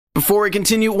Before we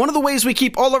continue, one of the ways we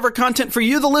keep all of our content for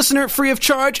you, the listener, free of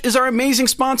charge is our amazing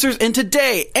sponsors, and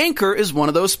today, Anchor is one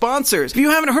of those sponsors. If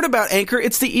you haven't heard about Anchor,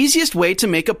 it's the easiest way to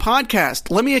make a podcast.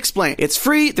 Let me explain. It's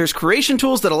free, there's creation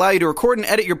tools that allow you to record and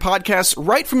edit your podcasts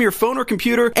right from your phone or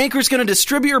computer. Anchor's going to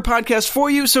distribute your podcast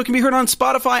for you so it can be heard on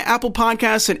Spotify, Apple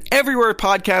Podcasts, and everywhere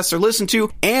podcasts are listened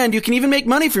to, and you can even make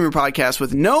money from your podcast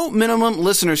with no minimum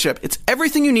listenership. It's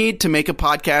everything you need to make a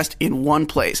podcast in one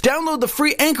place. Download the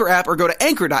free Anchor app or go to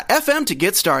anchor.fm to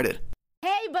get started.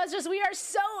 Hey Buzzers, we are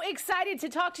so excited to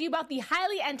talk to you about the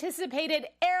highly anticipated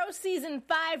Arrow Season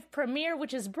 5 premiere,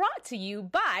 which is brought to you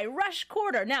by Rush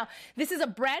Quarter. Now, this is a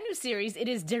brand new series. It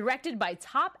is directed by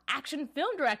top action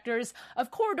film directors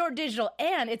of Corridor Digital,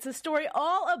 and it's a story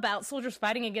all about soldiers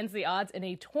fighting against the odds in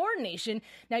a torn nation.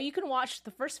 Now, you can watch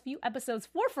the first few episodes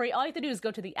for free. All you have to do is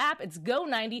go to the app, it's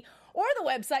Go90, or the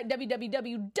website,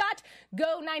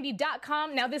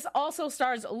 www.go90.com. Now, this also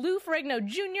stars Lou Ferrigno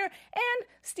Jr. and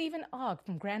Stephen Ogg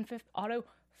from Grand Theft Auto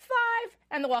 5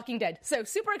 and The Walking Dead. So,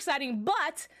 super exciting,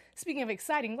 but speaking of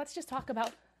exciting, let's just talk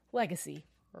about Legacy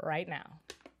right now.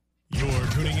 You're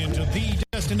tuning into the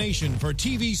destination for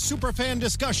TV superfan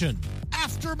discussion,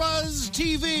 AfterBuzz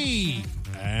TV.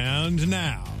 And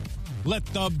now, let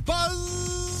the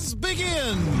buzz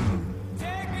begin.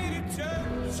 Take me to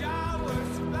church, I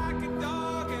worship like a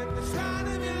dog at the sign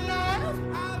of your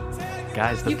love. I'll tell you.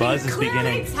 Guys, the buzz is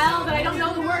beginning. You can clearly tell that I don't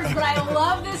know the words, but I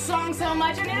love this song so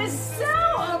much, and it is so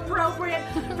appropriate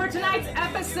for tonight's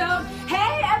episode.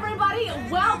 Hey, everybody,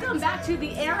 welcome back to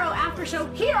the Arrow After Show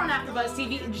here on AfterBuzz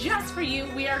TV, just for you.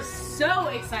 We are so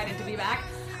excited to be back.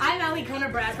 I'm Ali Kona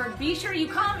Bradford. Be sure you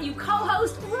come, you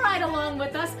co-host right along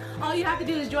with us. All you have to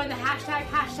do is join the hashtag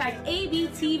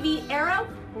ABTVArrow.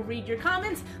 We'll read your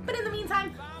comments, but in the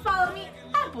meantime, follow me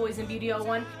at Boys and Beauty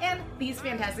 01 and these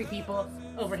fantastic people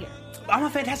over here. I'm a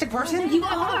fantastic person. You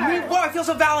are. Whoa, I feel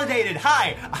so validated.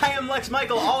 Hi, I am Lex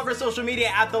Michael. All over social media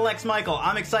at the Lex Michael.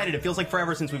 I'm excited. It feels like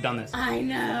forever since we've done this. I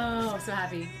know. So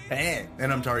happy. Hey,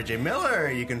 and I'm Tari J. Miller.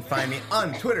 You can find me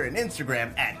on Twitter and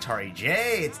Instagram at Tari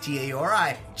J. It's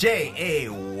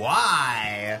TAURIJAY.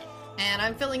 And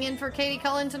I'm filling in for Katie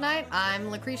Cullen tonight.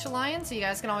 I'm Lucretia Lyon, so you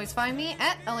guys can always find me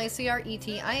at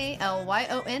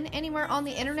LACRETIALYON anywhere on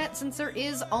the internet, since there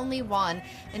is only one.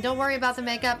 And don't worry about the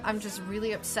makeup. I'm just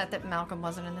really upset that Malcolm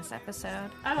wasn't in this episode.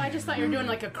 Oh, I just thought you were doing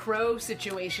like a crow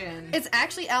situation. It's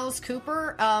actually Alice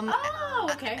Cooper. Oh,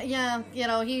 okay. Yeah, you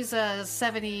know, he's a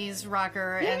 70s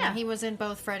rocker, Yeah. and he was in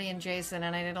both Freddie and Jason,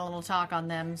 and I did a little talk on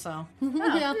them, so.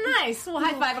 Oh, nice. Well,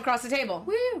 high five across the table.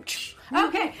 Woo.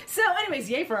 Okay, so anyways,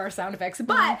 yay for our sound effects.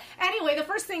 But anyway, the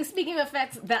first thing, speaking of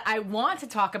effects, that I want to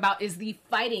talk about is the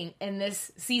fighting in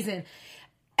this season.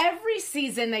 Every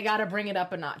season, they got to bring it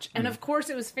up a notch. And of course,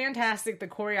 it was fantastic. The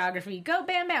choreography, go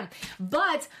bam bam.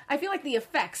 But I feel like the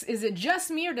effects, is it just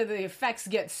me or do the effects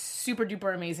get super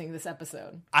duper amazing this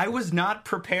episode? I was not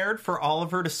prepared for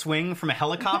Oliver to swing from a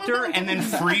helicopter and then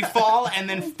free fall and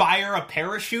then fire a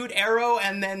parachute arrow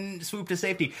and then swoop to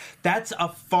safety. That's a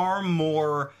far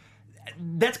more...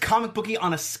 That's comic booky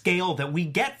on a scale that we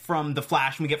get from The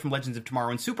Flash and we get from Legends of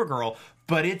Tomorrow and Supergirl,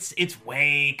 but it's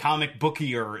way comic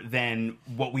bookier than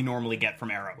what we normally get from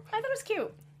Arrow. I thought it was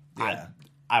cute. Yeah.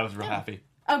 I was real happy.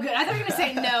 Oh, good. I thought you were going to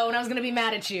say no, and I was going to be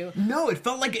mad at you. No, it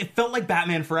felt like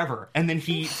Batman Forever, and then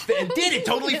it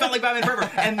totally felt like Batman Forever,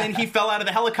 and then he fell out of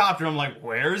the helicopter. I'm like,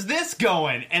 where's this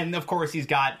going? And of course, he's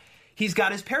got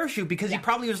his parachute because he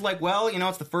probably was like, well, you know,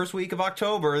 it's the first week of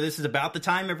October. This is about the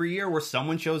time every year where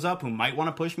someone shows up who might want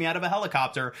to push me out of a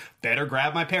helicopter. Better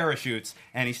grab my parachutes.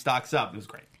 And he stocks up. It was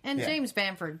great. And James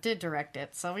Bamford did direct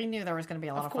it, so we knew there was going to be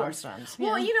a lot of fun stunts.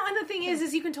 Well, you know, and the thing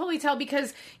is you can totally tell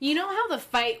because you know how the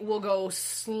fight will go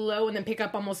slow and then pick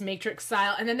up almost Matrix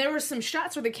style, and then there were some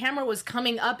shots where the camera was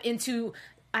coming up into,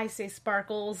 I say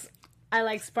sparkles, I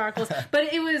like sparkles,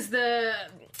 but it was the...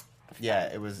 Yeah,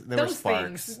 there were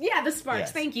sparks. Things. Yeah, the sparks,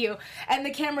 Yes. Thank you. And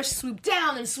the camera swooped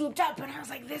down and swooped up, and I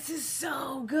was like, this is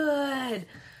so good.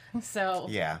 So,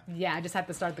 yeah, I just had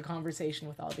to start the conversation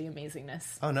with all the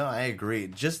amazingness. Oh, no, I agree.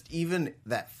 Just even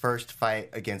that first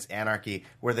fight against Anarchy,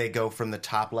 where they go from the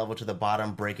top level to the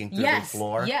bottom, breaking through the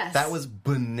floor. Yes. That was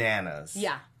bananas.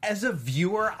 Yeah. As a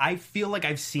viewer, I feel like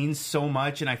I've seen so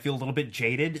much and I feel a little bit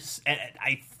jaded.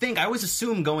 I always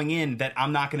assume going in that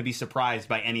I'm not going to be surprised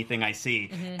by anything I see.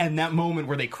 Mm-hmm. And that moment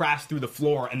where they crash through the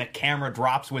floor and the camera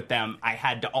drops with them, I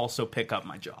had to also pick up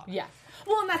my jaw. Yeah.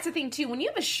 Well, and that's the thing, too. When you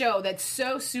have a show that's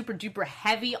so super duper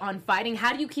heavy on fighting,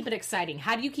 how do you keep it exciting?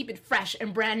 How do you keep it fresh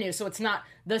and brand new so it's not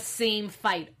the same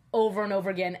fight over and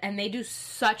over again? And they do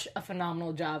such a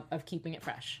phenomenal job of keeping it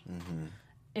fresh. Mm-hmm.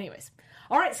 Anyways.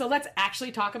 All right, so let's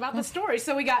actually talk about the story.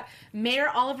 So we got Mayor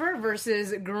Oliver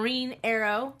versus Green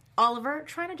Arrow. Oliver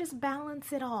trying to just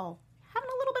balance it all. Having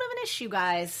a little bit of an issue,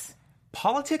 guys.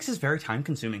 Politics is very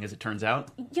time-consuming, as it turns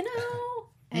out. You know...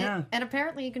 And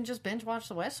apparently you can just binge watch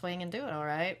The West Wing and do it all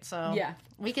right. So yeah,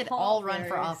 we could all run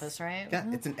for office, right? Yeah,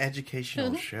 it's an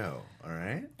educational show, all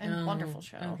right? And wonderful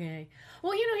show. Okay.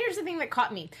 Well, here's the thing that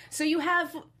caught me. So you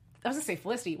have... I was going to say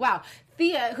Felicity. Wow.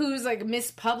 Thea, who's like Miss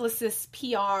Publicist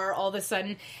PR all of a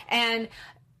sudden. And...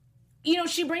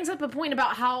 she brings up a point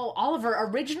about how Oliver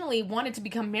originally wanted to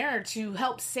become mayor to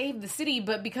help save the city,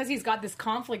 but because he's got this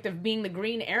conflict of being the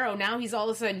Green Arrow, now he's all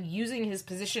of a sudden using his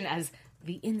position as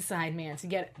the inside man to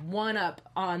get one up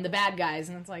on the bad guys.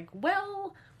 And it's like,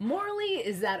 well, morally,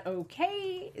 is that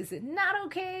okay? Is it not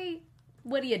okay?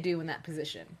 What do you do in that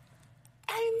position?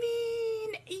 I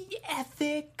mean,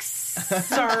 ethics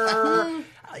are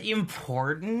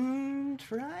important,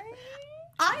 right?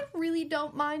 I really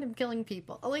don't mind him killing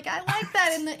people. Like, I like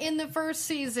that in the first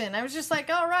season. I was just like,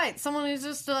 all right, someone who's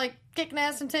just like kicking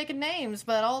ass and taking names,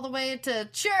 but all the way to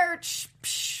church.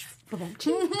 Excuse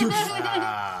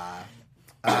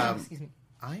me.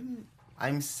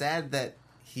 I'm sad that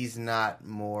he's not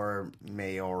more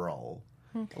mayoral.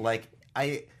 Like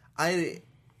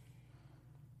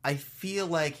I feel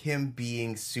like him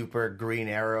being super Green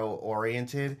Arrow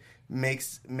oriented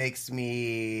makes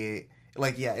me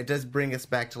like, yeah, it does bring us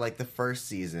back to like the first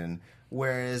season,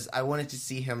 whereas I wanted to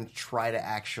see him try to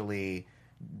actually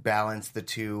balance the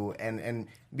two and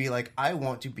be like, I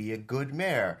want to be a good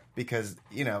mayor because,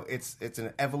 it's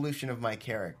an evolution of my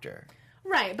character.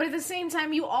 Right, but at the same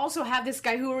time, you also have this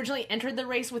guy who originally entered the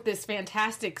race with this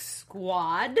fantastic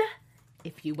squad,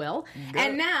 if you will,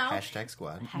 and now...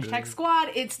 #squad. #squad,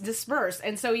 it's dispersed.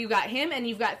 And so you got him and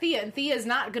you've got Thea, and Thea's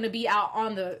not going to be out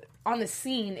on the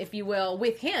scene, if you will,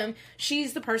 with him.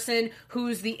 She's the person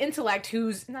who's the intellect,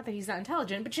 who's, not that he's not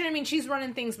intelligent, but you know what I mean? She's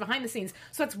running things behind the scenes.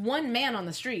 So that's one man on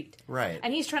the street. Right.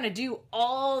 And he's trying to do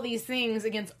all these things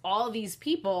against all these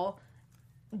people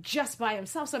just by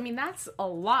himself. So, I mean, that's a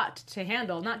lot to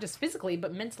handle, not just physically,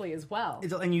 but mentally as well.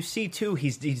 And you see, too,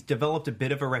 he's developed a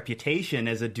bit of a reputation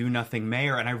as a do-nothing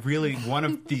mayor, and one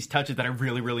of these touches that I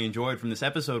really, really enjoyed from this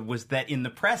episode was that in the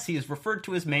press he is referred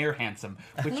to as Mayor Handsome,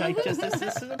 which I just, this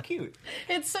is so cute.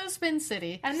 It's so Spin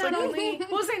City. And not only,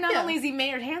 only is he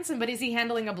Mayor Handsome, but is he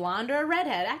handling a blonde or a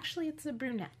redhead? Actually, it's a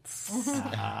brunette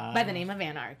by the name of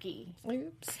Anarchy.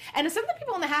 Oops. And some of the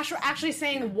people in the hash were actually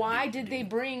saying, why did they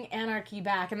bring Anarchy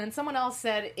back? And then someone else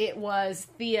said it was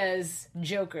Thea's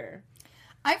Joker.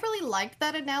 I really liked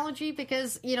that analogy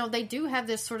because, they do have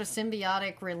this sort of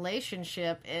symbiotic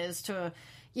relationship as to,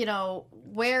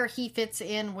 where he fits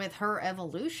in with her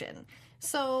evolution.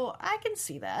 So I can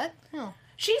see that. Oh.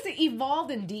 She's evolved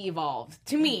and de-evolved,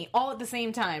 to me, all at the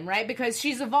same time, right? Because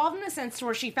she's evolved in the sense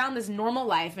where she found this normal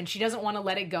life and she doesn't want to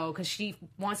let it go because she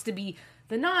wants to be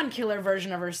the non-killer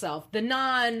version of herself, the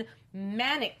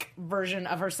non-manic version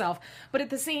of herself. But at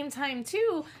the same time,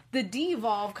 too, the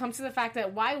de-evolve comes to the fact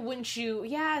that why wouldn't you...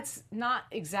 Yeah, it's not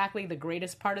exactly the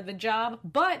greatest part of the job,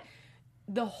 but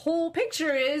the whole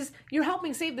picture is you're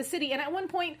helping save the city. And at one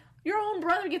point, your own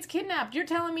brother gets kidnapped. You're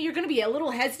telling me you're going to be a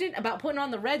little hesitant about putting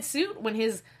on the red suit when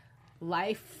his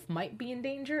life might be in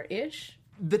danger-ish?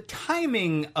 The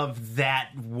timing of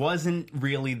that wasn't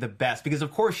really the best because,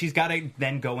 of course, she's got to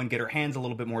then go and get her hands a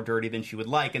little bit more dirty than she would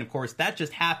like. And, of course, that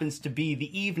just happens to be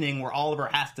the evening where Oliver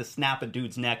has to snap a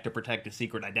dude's neck to protect his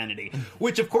secret identity,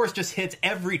 which, of course, just hits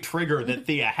every trigger that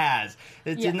Thea has.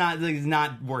 It did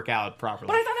not work out properly.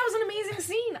 But I thought that was an amazing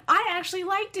scene. I actually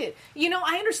liked it.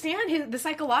 I understand the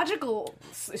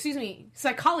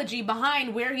psychology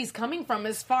behind where he's coming from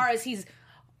as far as he's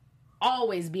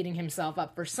always beating himself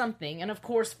up for something, and of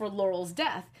course for Laurel's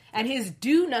death. And his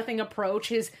do-nothing approach,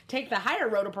 his take the higher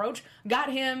road approach,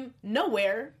 got him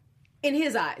nowhere in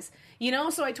his eyes.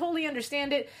 So I totally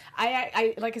understand it.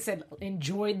 I like I said,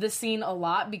 enjoyed the scene a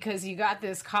lot because you got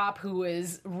this cop who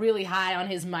is really high on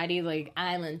his mighty, like,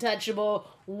 I'm untouchable.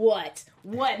 What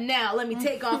now? Let me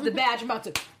take off the badge. I'm about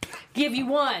to give you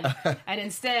one. And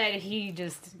instead, he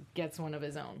just gets one of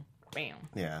his own. Bam.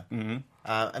 Yeah.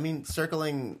 Mm-hmm.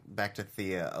 Circling back to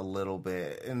Thea a little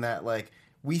bit, in that, like,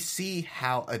 we see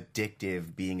how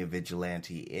addictive being a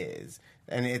vigilante is,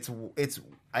 and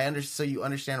so you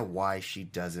understand why she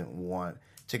doesn't want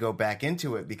to go back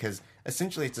into it, because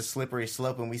essentially it's a slippery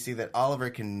slope, and we see that Oliver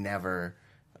can never,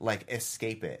 like,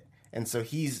 escape it. And so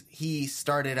he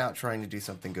started out trying to do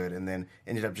something good, and then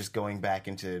ended up just going back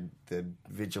into the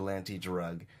vigilante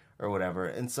drug or whatever.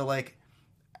 And so, like,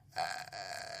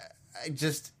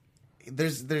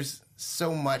 there's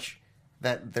so much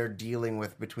that they're dealing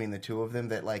with between the two of them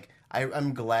that, like,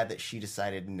 I'm glad that she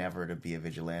decided never to be a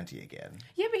vigilante again.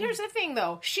 Yeah, but here's the thing,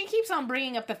 though. She keeps on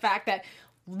bringing up the fact that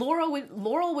Laurel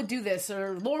would do this,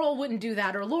 or Laurel wouldn't do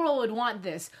that, or Laurel would want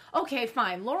this. Okay,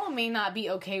 fine. Laurel may not be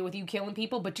okay with you killing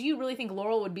people, but do you really think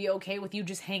Laurel would be okay with you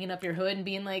just hanging up your hood and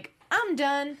being like, I'm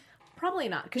done? Probably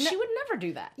not, because she would never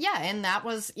do that. Yeah, and that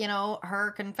was,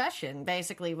 her confession,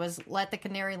 basically, was let the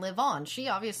canary live on. She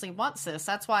obviously wants this.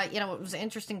 That's why, it was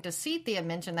interesting to see Thea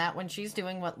mention that when she's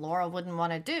doing what Laura wouldn't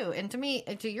want to do. And to me,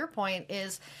 to your point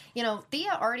is,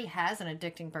 Thea already has an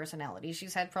addicting personality.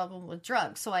 She's had trouble with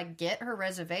drugs, so I get her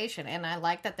reservation, and I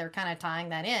like that they're kind of tying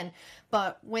that in.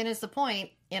 But when is the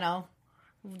point,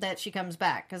 that she comes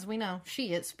back, because we know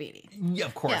she is Speedy. Yeah,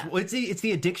 of course. Yeah. Well, it's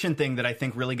the addiction thing that I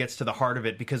think really gets to the heart of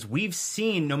it, because we've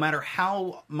seen, no matter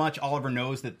how much Oliver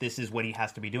knows that this is what he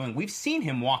has to be doing, we've seen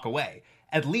him walk away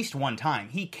at least one time.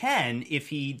 He can, if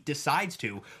he decides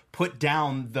to, put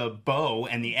down the bow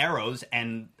and the arrows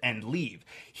and leave.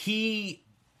 He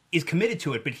is committed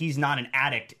to it, but he's not an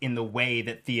addict in the way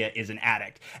that Thea is an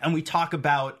addict. And we talk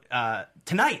about,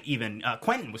 tonight even,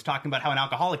 Quentin was talking about how an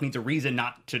alcoholic needs a reason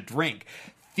not to drink.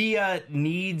 Thea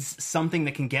needs something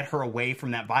that can get her away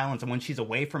from that violence, and when she's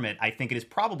away from it, I think it is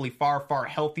probably far, far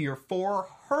healthier for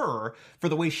her, for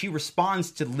the way she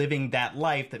responds to living that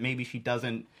life, that maybe she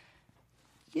doesn't,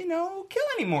 kill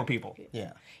any more people.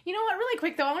 Yeah. You know what, really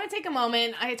quick though, I want to take a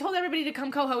moment. I told everybody to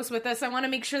come co-host with us. I want to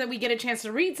make sure that we get a chance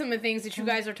to read some of the things that you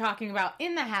guys are talking about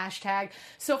in the hashtag.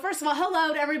 So first of all,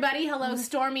 hello to everybody. Hello,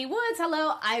 Stormy Woods.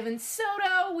 Hello, Ivan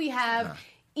Soto. We have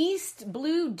East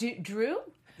Blue Drew.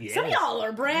 Yeah. Some of y'all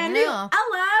are brand new. Yeah.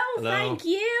 Hello, thank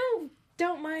you.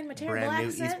 Don't mind my terrible Brand new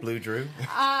accent. East Blue Drew.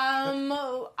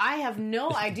 I have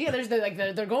no idea.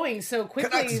 They're going so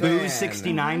quickly. Booze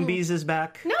 69 Bees is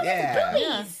back. No, Yeah. that's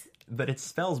Boobies. But it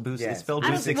spells booze. Yeah. It's spelled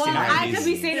I booze don't- 69 well, I Bees. could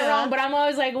be saying it wrong, but I'm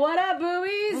always like, what up,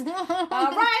 boobies?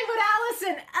 Ryan Wood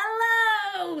Allison,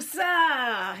 hello,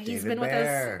 sir. He's David been with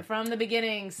Bear. us from the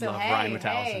beginning. So, Love hey, Ryan Wood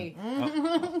hey.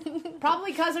 Allison.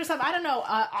 Probably because or something. I don't know.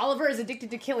 Oliver is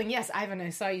addicted to killing. Yes, Ivan, I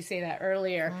saw you say that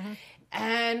earlier.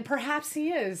 And perhaps he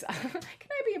is. Can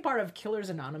I be a part of Killers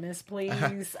Anonymous,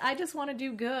 please? I just want to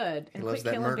do good and loves quit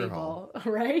that killing murder people.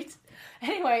 Right?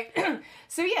 Anyway,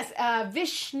 so yes,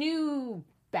 Vishnu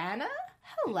Bana?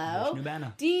 Hello. Vishnu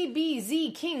Bana.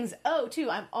 DBZ Kings 02.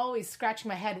 I'm always scratching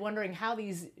my head wondering how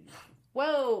these...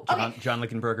 Whoa. Okay. John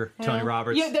Lickenberger, Tony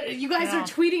Roberts. Yeah, you guys are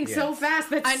tweeting so fast.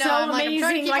 That's I know, so I'm like, I'm trying to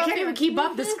amazing. keep I up can't here. even keep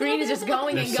up. The screen is just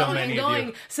going and There's so going and many of going.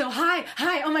 you. So hi.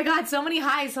 Oh my God, so many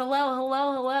highs.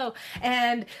 Hello.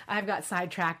 And I've got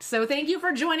sidetracked. So thank you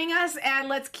for joining us, and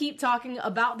let's keep talking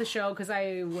about the show because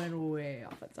I went way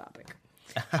off the topic.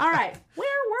 All right, where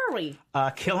were we?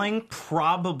 Killing,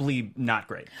 probably not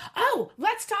great. Oh,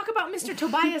 let's talk about Mr.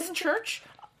 Tobias Church.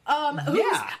 I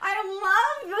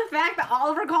love the fact that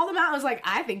Oliver called him out and was like,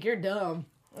 I think you're dumb.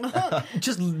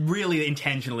 Just really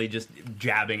intentionally just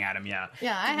jabbing at him, yeah.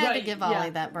 Yeah, I had to Right, give Ollie yeah,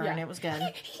 that burn. yeah. It was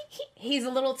good. He's a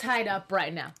little tied up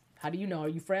right now. How do you know? Are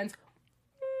you friends?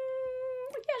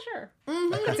 Yeah, sure.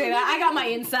 I can say that.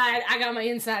 I got my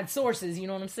inside sources, you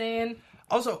know what I'm saying?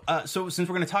 Also, so since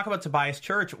we're going to talk about Tobias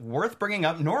Church, worth bringing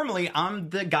up, normally I'm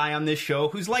the guy on this show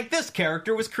who's like, this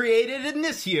character was created in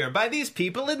this year by these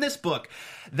people in this book.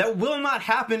 That will not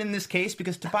happen in this case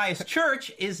because Tobias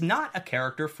Church is not a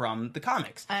character from the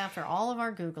comics. After all of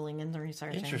our Googling and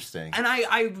researching. Interesting. And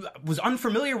I was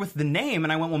unfamiliar with the name,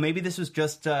 and I went, well, maybe this was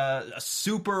just a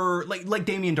super... Like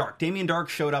Damien Dark. Damien Dark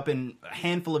showed up in a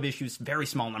handful of issues, very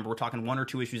small number. We're talking 1 or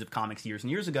 2 issues of comics years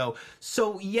and years ago.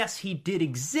 So, yes, he did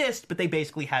exist, but they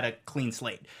basically had a clean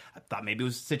slate. I thought maybe it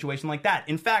was a situation like that.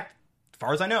 In fact, as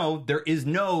far as I know, there is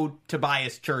no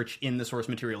Tobias Church in the source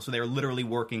material, so they're literally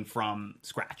working from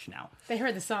scratch now. They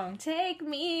heard the song, Take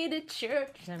Me to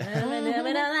Church.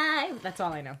 That's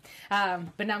all I know.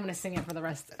 But now I'm going to sing it for the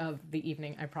rest of the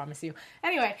evening, I promise you.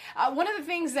 Anyway, one of the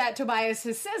things that Tobias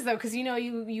says, though, because,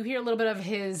 you hear a little bit of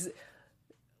his...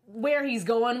 where he's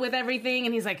going with everything,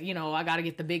 and he's like, I gotta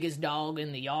get the biggest dog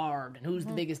in the yard, and who's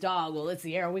the biggest dog? Well, it's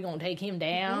the Arrow. We're gonna take him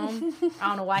down. I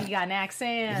don't know why he got an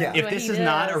accent. Yeah. If this is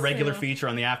not a regular feature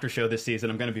on the after show this season,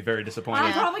 I'm going to be very disappointed.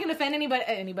 I'm probably gonna offend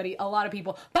anybody, a lot of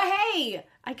people. But hey,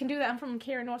 I can do that. I'm from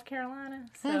North Carolina,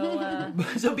 so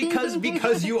So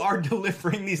because you are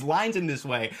delivering these lines in this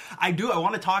way, I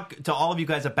want to talk to all of you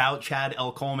guys about Chad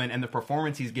L. Coleman and the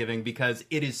performance he's giving, because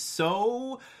it is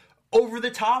so over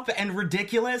the top and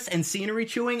ridiculous and scenery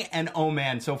chewing, and oh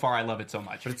man, so far I love it so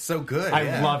much. But it's so good.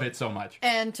 I love it so much.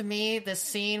 And to me, the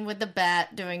scene with the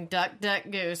bat doing duck, duck,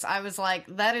 goose, I was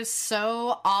like, that is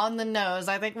so on the nose.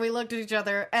 I think we looked at each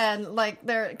other and like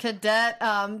their cadet,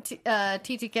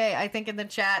 TTK, I think in the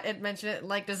chat, it mentioned it,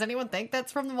 like, does anyone think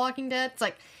that's from The Walking Dead? It's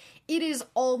like, it is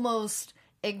almost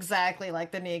exactly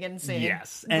like the Negan scene.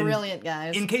 Yes. And brilliant,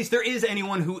 guys. in case there is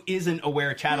anyone who isn't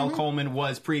aware, Chad L. Coleman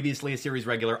was previously a series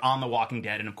regular on The Walking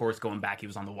Dead, and of course, going back, he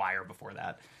was on The Wire before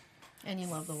that. And you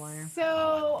love The Wire.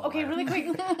 So, okay, really quick.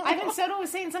 Ivan Soto was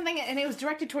saying something, and it was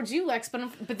directed towards you, Lex,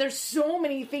 but there's so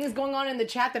many things going on in the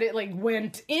chat that it, like,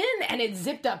 went in, and it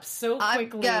zipped up so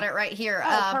quickly. I've got it right here.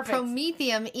 Perfect.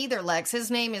 Prometheum Either Lex. His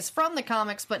name is from the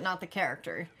comics, but not the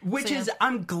character. Which So, is,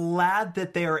 I'm glad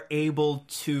that they are able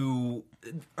to,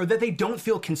 or that they don't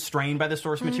feel constrained by the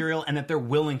source material, and that they're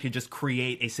willing to just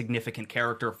create a significant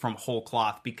character from whole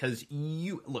cloth, because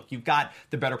you've got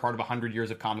the better part of 100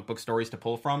 years of comic book stories to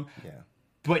pull from. Yeah.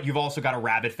 But you've also got a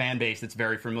rabid fan base that's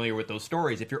very familiar with those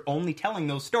stories. If you're only telling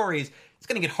those stories, it's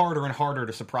going to get harder and harder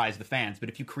to surprise the fans. But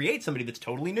if you create somebody that's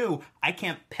totally new, I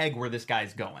can't peg where this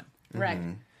guy's going. Right.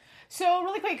 So,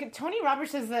 really quick, Tony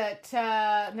Roberts says that,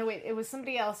 no, wait, it was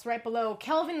somebody else right below.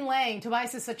 Kelvin Lang,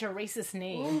 Tobias is such a racist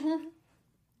name.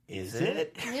 Is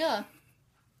it? Yeah.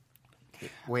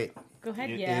 Wait. Go ahead,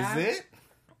 yeah. Is it?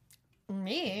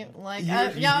 Me? Like, You're-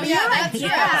 that's yeah.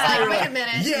 I was like, wait a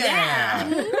minute. Yeah.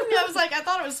 I was like, I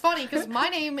thought it was funny because my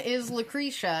name is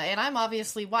Lucretia and I'm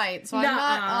obviously white, so Nuh-uh.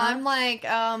 I'm like,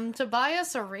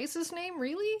 Tobias, a racist name?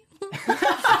 Really?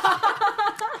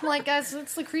 I'm like, guys,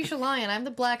 it's Lucretia Lyon. I'm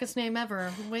the blackest name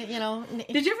ever. You know.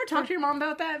 Did you ever talk to your mom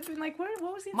about that? Like, what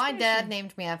was the My inspiration? dad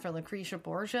named me after Lucretia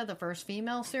Borgia, the first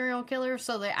female serial killer,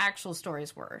 so the actual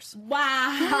story's worse.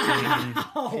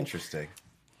 Wow. Interesting.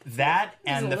 That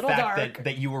This is and a the little fact dark.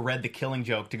 that you were read The Killing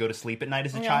Joke to go to sleep at night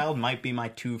as a child might be my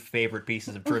two favorite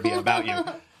pieces of trivia about you.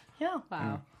 Yeah.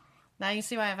 Wow. Now you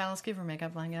see why I have Alice Cooper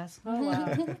makeup on, guys. Oh,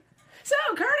 wow. So,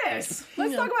 Curtis.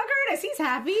 Let's talk about Curtis. He's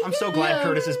happy. I'm so glad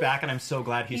Curtis is back, and I'm so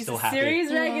glad he's still a happy.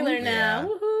 series regular now. Yeah.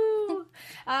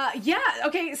 Woohoo. Yeah,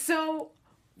 okay, so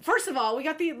first of all, we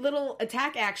got the little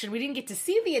attack action. We didn't get to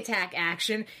see the attack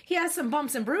action. He has some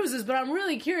bumps and bruises, but I'm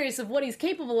really curious of what he's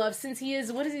capable of since he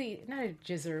is, what is he? Not a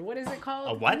jizzer. What is it called?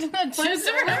 A what?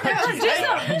 Jizzer.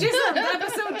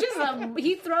 Episode Jism.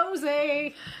 He throws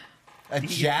a... A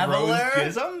javeler?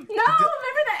 Jism? No, remember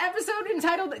that episode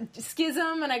entitled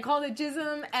Schism, and I called it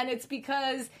Jism, and it's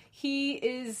because he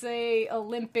is a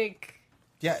Olympic...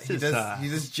 Yeah, he This is, does. He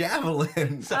does javelin.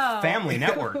 It's a family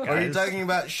network, Or are you guys. talking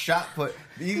about shot put?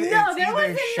 It's No, there was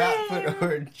either a shot name. put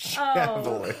or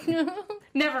javelin.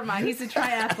 Never mind, he's a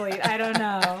triathlete. I don't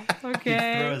know.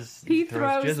 Okay. He He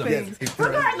throws throws jism. things. Yes, he throws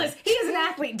Regardless, he is an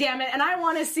athlete, damn it, and I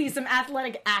want to see some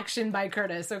athletic action by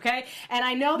Curtis, okay? And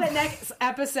I know that next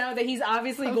episode that he's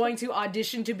obviously going to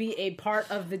audition to be a part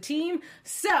of the team,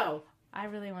 so I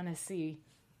really want to see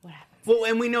what happens. Well,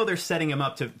 and we know they're setting him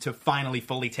up to finally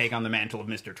fully take on the mantle of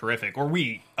Mr. Terrific, or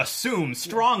we assume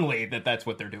strongly that that's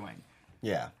what they're doing.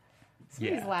 Yeah.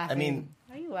 He's laughing. I mean-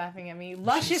 why are you laughing at me?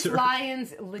 Luscious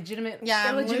Lions, legitimate. Yeah,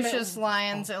 I'm illegitimate- Lucius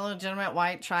Lyon's illegitimate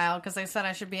white child because they said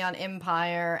I should be on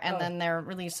Empire, and then they're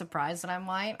really surprised that I'm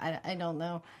white. I don't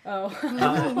know.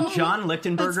 John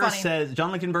Lichtenberger funny. says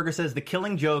The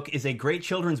Killing Joke is a great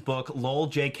children's book, lol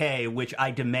JK, which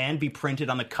I demand be printed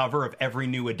on the cover of every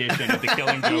new edition of The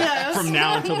Killing Joke Yes. from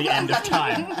now until the end of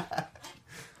time.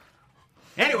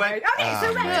 Anyway, Okay,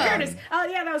 so back to Curtis. Oh,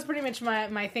 yeah, that was pretty much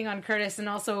my thing on Curtis. And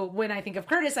also, when I think of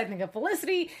Curtis, I think of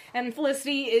Felicity. And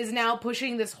Felicity is now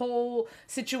pushing this whole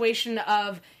situation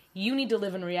of, you need to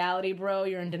live in reality, bro.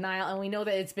 You're in denial. And we know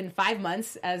that it's been 5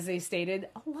 months, as they stated.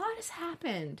 A lot has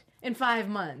happened in 5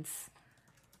 months.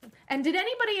 And did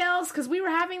anybody else, because we were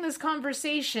having this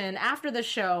conversation after the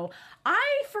show,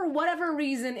 I, for whatever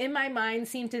reason, in my mind,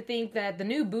 seem to think that the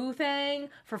new boo thing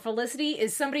for Felicity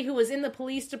is somebody who was in the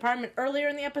police department earlier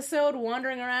in the episode,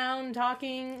 wandering around,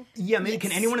 talking. yeah, maybe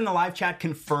can anyone in the live chat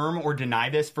confirm or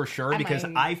deny this for sure? Because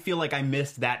might. I feel like I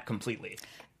missed that completely.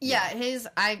 Yeah,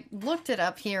 I looked it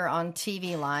up here on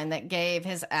TV Line that gave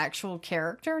his actual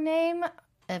character name.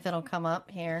 If it'll come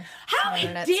up here. How My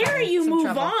internet's dare having you some move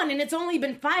trouble. on, and it's only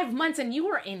been 5 months and you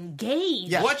were engaged.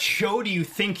 Yeah. What show do you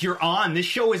think you're on? This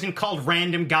show isn't called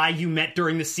Random Guy You Met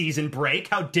During the Season Break.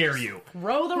 How dare you?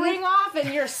 Throw the ring off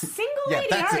and you're single Yeah, lady,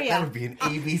 that's are it. ya? That would be an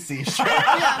ABC show.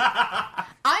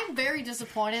 I'm very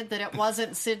disappointed that it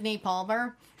wasn't Sidney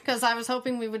Palmer because I was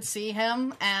hoping we would see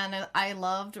him, and I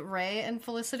loved Ray and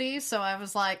Felicity, so I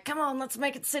was like, come on, let's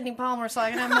make it Sidney Palmer so I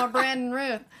can have more Brandon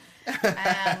Ruth.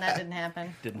 And that didn't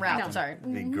happen. Ralph, happen. sorry.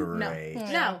 That'd be great.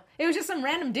 No, it was just some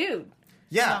random dude.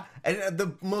 Yeah, and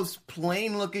the most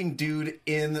plain-looking dude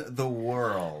in the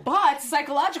world. But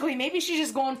psychologically, maybe she's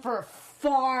just going for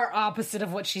far opposite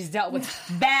of what she's dealt with.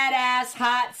 Badass,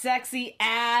 hot, sexy,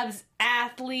 abs,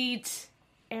 athlete.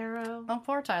 Arrow. Oh,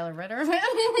 poor Tyler Ritter.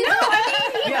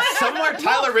 Yeah, somewhere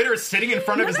Tyler Ritter is sitting in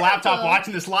front of his laptop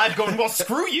watching this live going, well,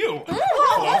 screw you.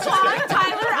 Hold on,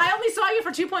 Tyler. I only saw you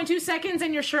for 2.2 seconds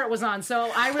and your shirt was on,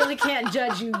 so I really can't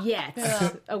judge you yet.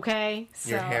 Okay?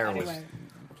 Your So, hair was anyway.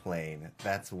 plain.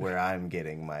 That's where I'm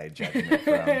getting my judgment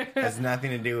from. Has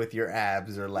nothing to do with your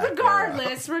abs or lack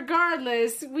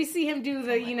Regardless, we see him do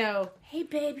the, hey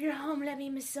babe, you're home, let me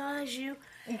massage you.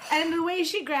 And the way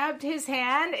she grabbed his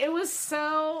hand, it was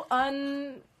so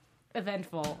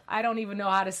uneventful. I don't even know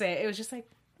how to say it. It was just like,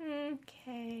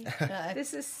 okay,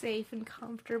 this is safe and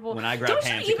comfortable. When I grab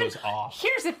hands, it goes off.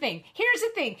 Here's the thing.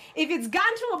 If it's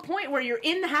gotten to a point where you're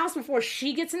in the house before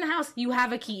she gets in the house, you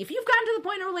have a key. If you've gotten to the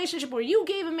point in a relationship where you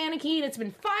gave a man a key and it's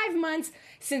been 5 months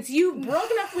since you've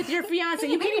broken up with your fiance,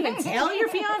 you can't even tell your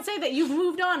fiance that you've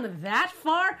moved on that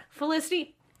far,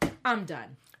 Felicity, I'm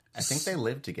done. I think they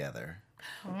live together.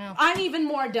 I'm even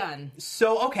more done.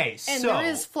 So, okay, And there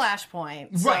is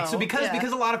Flashpoint. Right, so because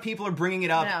yeah. a lot of people are bringing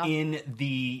it up No. in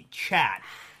the chat,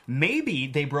 maybe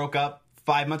they broke up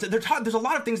 5 months. There's a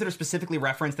lot of things that are specifically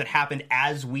referenced that happened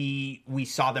as we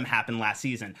saw them happen last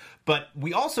season. But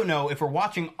we also know, if we're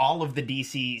watching all of the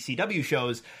DC CW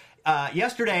shows,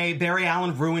 yesterday Barry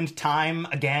Allen ruined time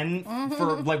again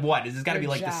for what? This has got to be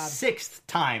like the 6th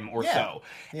time or so.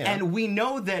 Yeah. And we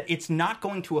know that it's not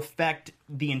going to affect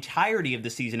the entirety of the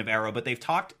season of Arrow, but they've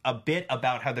talked a bit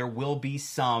about how there will be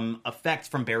some effects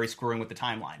from Barry screwing with the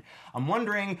timeline. I'm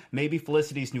wondering, maybe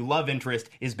Felicity's new love interest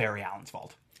is Barry Allen's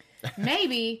fault.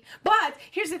 Maybe. But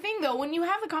here's the thing, though. When you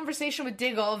have a conversation with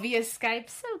Diggle via Skype,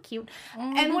 so cute.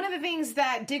 And one of the things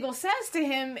that Diggle says to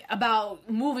him about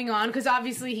moving on, because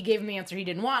obviously he gave him the answer he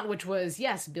didn't want, which was,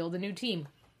 yes, build a new team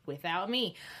without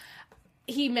me.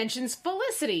 He mentions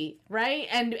Felicity, right?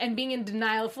 And being in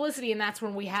denial of Felicity, and that's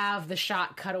when we have the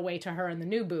shot cut away to her and the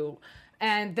new boo.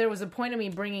 And there was a point of me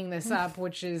bringing this up,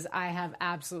 which is I have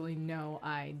absolutely no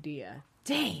idea.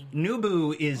 Dang.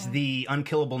 Nubu is the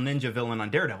unkillable ninja villain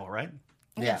on Daredevil, right?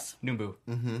 Yes. Nubu.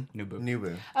 Mm-hmm.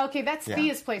 Nubu. Okay, that's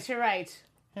Thea's place. You're right.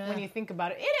 When you think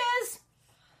about it. It is!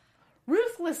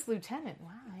 Ruthless Lieutenant. Wow.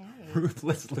 Hey.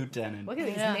 Ruthless Lieutenant. Look at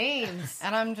these names.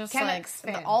 And I'm just Chemix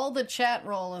fan. all the chat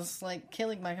roll is like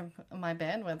killing my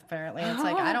bandwidth, apparently. It's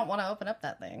like, I don't want to open up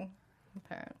that thing.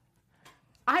 Apparently.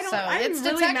 It's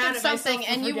really Detective mad at myself something, for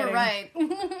and you were forgetting.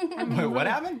 right. Wait, what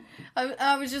happened?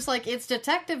 I was just like, it's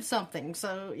Detective something,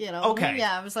 so, Okay.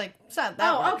 Yeah, I was like, so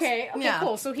that works. Okay, Yeah.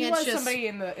 cool. So he It's was just- somebody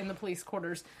in the police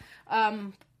quarters.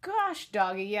 Gosh,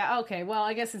 doggy. Yeah, okay. Well,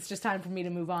 I guess it's just time for me to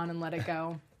move on and let it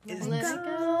go. Let it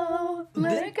go.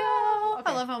 Let it go.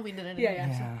 I love how we did it.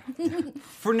 Yeah.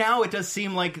 For now, it does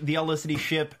seem like the Elicity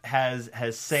ship has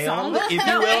sailed, Sunk? if you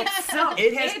No, will.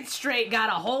 it has. It straight got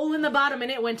a hole in the bottom and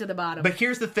it went to the bottom. But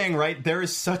here's the thing, right? There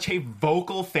is such a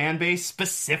vocal fan base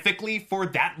specifically for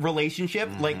that relationship.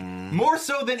 Like, more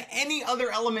so than any other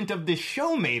element of this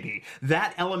show, maybe.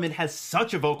 That element has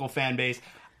such a vocal fan base.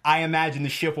 I imagine the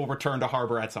ship will return to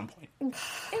harbor at some point.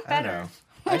 I know.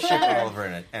 I ship Oliver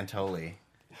and Antoli.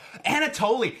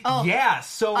 Anatoly. Oh, yeah,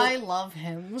 so I love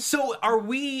him. So are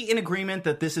we in agreement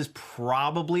that this is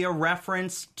probably a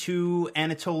reference to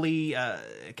Anatoly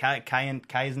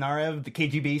Kayeznarev, the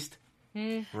KG Beast?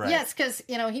 Right. Yes, because,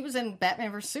 he was in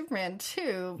Batman vs. Superman,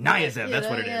 too. Nyazev, that's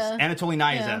what it is. Yeah. Anatoly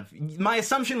Nyazev. My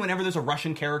assumption, whenever there's a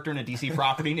Russian character in a DC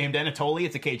property named Anatoly,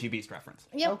 it's a KG Beast reference.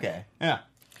 Yep. Okay. Yeah.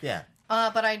 Yeah.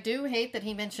 But I do hate that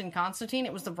he mentioned Constantine.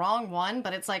 It was the wrong one,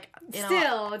 but it's like,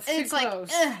 Still, it's too like,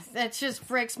 close. That just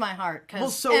breaks my heart, because Well,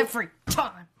 so- every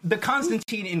time. The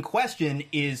Constantine in question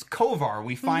is Kovar.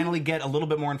 We finally get a little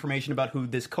bit more information about who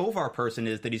this Kovar person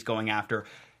is that he's going after.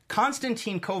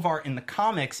 Konstantin Kovar in the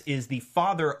comics is the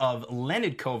father of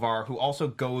Leonid Kovar, who also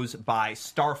goes by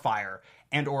Starfire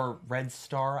and or Red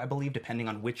Star, I believe, depending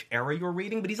on which era you're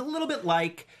reading. But he's a little bit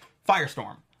like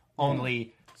Firestorm,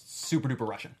 only super duper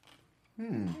Russian.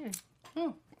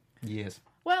 Yes.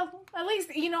 Well, at least,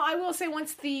 I will say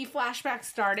once the flashback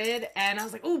started and I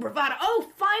was like, ooh, bravado. Oh,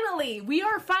 finally! We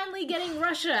are finally getting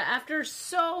Russia after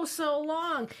so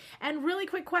long. And really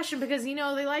quick question, because, they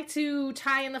like to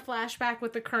tie in the flashback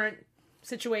with the current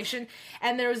situation,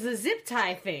 and there's the zip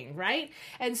tie thing, right?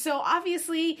 And so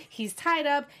obviously he's tied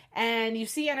up, and you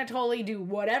see Anatoly do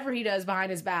whatever he does behind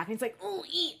his back, and he's like,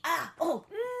 ooh,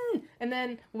 and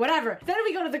then whatever. Then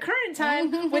we go to the current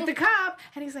time with the cop,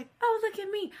 and he's like, oh, look at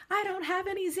me, I don't have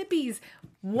any zippies.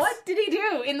 What did he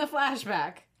do in the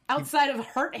flashback outside of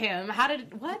hurt him?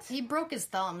 What? He broke his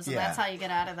thumbs, and Yeah. that's how you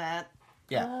get out of that.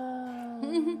 Yeah.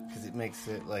 Because it makes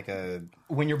it like a...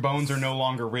 When your bones are no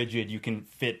longer rigid, you can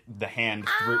fit the hand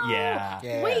through. Yeah.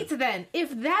 Yeah. Wait, then,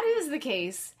 if that is the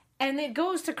case, And it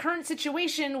goes to current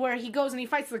situation where he goes and he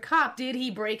fights the cop. Did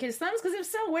he break his thumbs? Because if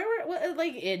so, where were,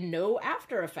 like, in no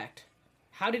after effect.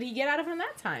 How did he get out of him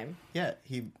that time? Yeah,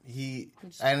 he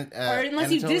or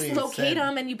unless you dislocate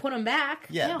him and you put him back.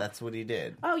 Yeah, that's what he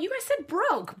did. Oh, you guys said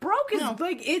broke. Broke is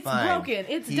like, it's fine. broken.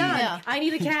 It's done. Yeah. I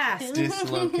need a cast.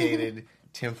 Dislocated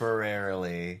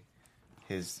temporarily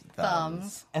his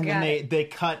thumbs. And Got then they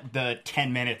cut the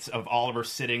 10 minutes of Oliver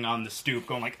sitting on the stoop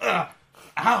going like, ugh,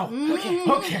 ow,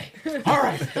 okay, all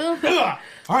right, ugh,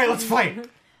 all right, let's fight.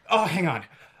 Oh, hang on.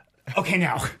 Okay,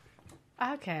 now.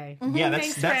 Okay. Yeah,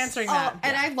 Thanks for answering that.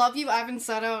 And I love you, Ivan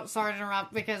Soto. Sorry to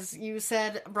interrupt, because you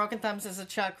said Broken Thumbs is a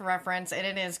Chuck reference, and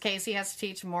it is. Casey has to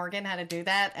teach Morgan how to do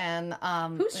that, and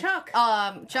Who's Chuck?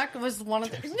 Chuck was one of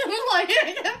the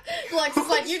like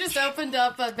you just opened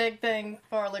up a big thing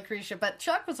for Lucretia, but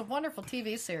Chuck was a wonderful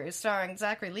TV series starring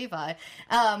Zachary Levi,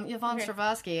 Yvonne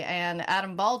Strahovski, and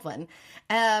Adam Baldwin,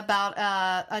 about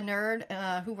a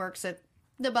nerd who works at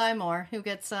the Buy More who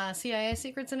gets CIA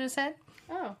secrets in his head.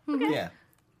 Oh, okay. Yeah.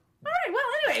 All right, well,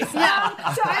 anyways.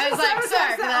 Yeah. So I was like,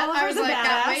 sorry for that. I was like,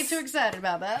 got way badass. too excited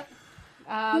about that.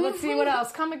 Let's see what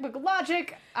else. Comic book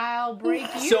logic. I'll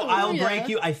break you. So I'll break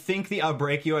you. I think the I'll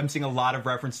break you. I'm seeing a lot of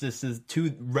references.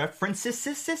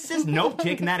 Nope,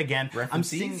 taking that again. I'm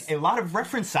seeing a lot of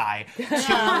reference to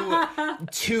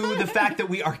the fact that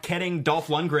we are getting Dolph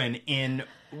Lundgren in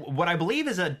what I believe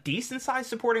is a decent-sized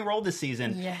supporting role this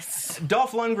season. Yes.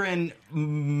 Dolph Lundgren,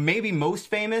 maybe most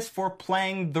famous for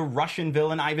playing the Russian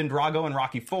villain Ivan Drago in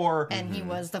Rocky IV. And he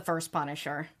was the first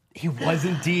Punisher. He was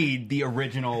indeed the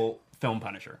original film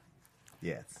Punisher.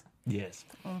 Yes. Yes.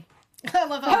 I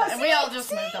love how and we all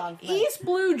just moved on. East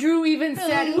Blue Drew even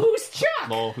said, "Who's Chuck?"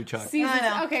 Lol, who Chuck? Seasons. I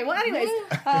know. Okay, well, anyways,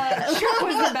 Chuck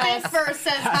was the Face best. first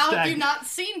says, "How have Hashtag- you not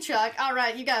seen Chuck?" All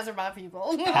right, you guys are my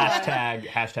people.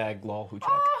 Hashtag lol, who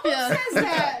Chuck? Who Yeah. says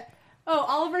that? Oh,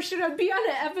 Oliver should be on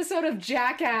an episode of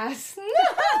Jackass.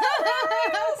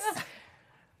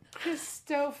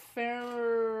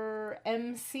 Christopher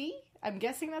MC? I'm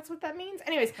guessing that's what that means.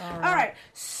 Anyways, all right.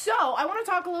 So I want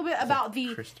to talk a little bit about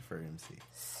the Christopher MC.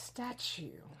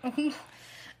 statue.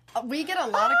 We get a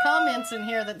lot of comments in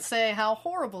here that say how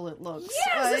horrible it looks.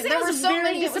 Yes, there I were was so very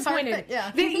many. It was hard to disappointed. pick.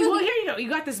 Yeah. Well, here you go. You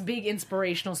got this big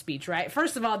inspirational speech, right?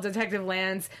 First of all, Detective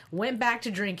Lance went back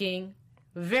to drinking.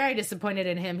 Very disappointed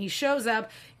in him. He shows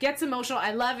up, gets emotional.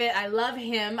 I love it. I love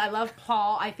him. I love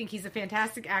Paul. I think he's a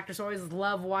fantastic actor, so I always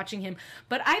love watching him.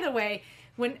 But either way,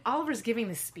 when Oliver's giving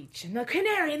this speech, and the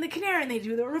canary, and they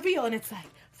do the reveal, and it's like,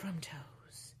 from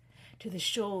toes to the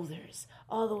shoulders,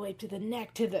 all the way to the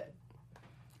neck, to the...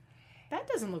 That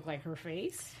doesn't look like her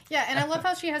face. Yeah, and I love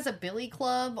how she has a billy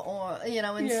club, or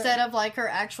instead of like her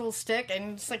actual stick,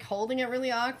 and just like holding it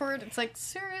really awkward. It's like,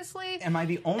 seriously? Am I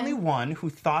the only one who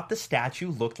thought the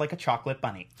statue looked like a chocolate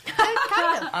bunny? Kind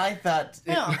of. I thought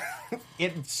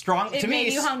It to me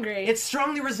made you hungry. It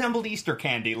strongly resembled Easter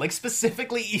candy, like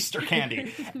specifically Easter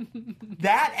candy.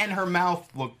 That and her mouth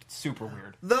looked super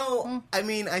weird. though, I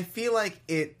mean, I feel like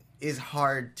it is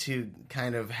hard to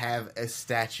kind of have a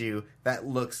statue that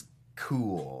looks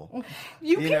cool.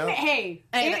 You can, know? hey,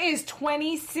 it is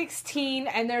 2016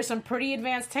 and there's some pretty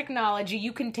advanced technology.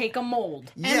 You can take a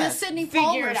mold. And the Yes. Sidney Figure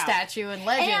Palmer it out. statue in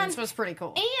Legends And- was pretty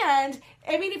cool. And,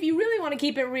 I mean, if you really want to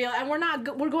keep it real, and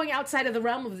we're going outside of the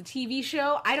realm of the TV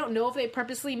show, I don't know if they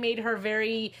purposely made her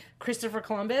very Christopher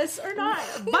Columbus or not,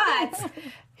 but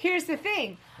here's the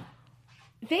thing.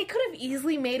 They could have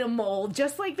easily made a mold,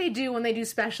 just like they do when they do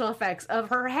special effects, of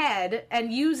her head,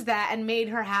 and used that and made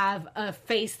her have a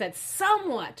face that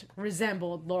somewhat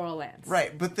resembled Laurel Lance.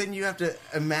 Right, but then you have to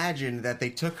imagine that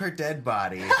they took her dead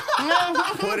body,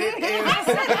 put it in... I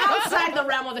said outside the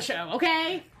realm of the show,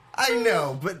 okay? I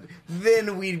know, but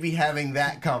then we'd be having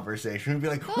that conversation. We'd be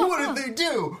like, what did they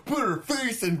do? Put her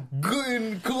face in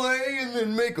clay and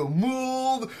then make a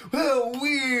mold? How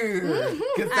weird.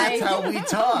 Because that's how we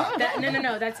talk.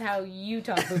 No, that's how you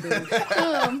talk, boo-boo.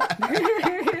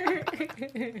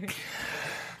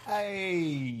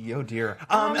 Oh dear.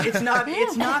 It's not,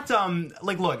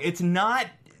 look, it's not,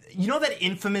 you know that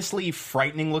infamously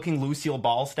frightening looking Lucille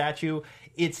Ball statue?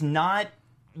 It's not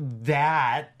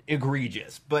that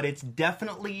egregious, but it's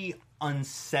definitely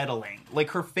unsettling. Like,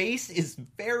 her face is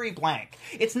very blank.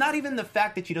 It's not even the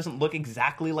fact that she doesn't look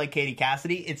exactly like Katie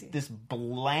Cassidy, it's this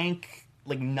blank,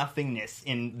 like, nothingness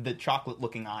in the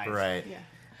chocolate-looking eyes. Right. Yeah.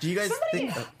 Do you guys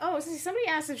think... Somebody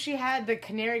asked if she had the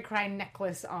canary cry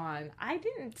necklace on. I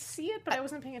didn't see it, but I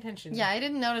wasn't paying attention. Yeah, I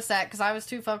didn't notice that because I was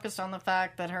too focused on the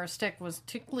fact that her stick was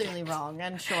too clearly wrong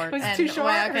and short. Was it and, too short?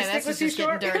 Well, Her okay, stick that's was just too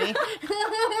getting dirty.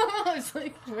 I was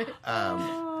like, wait.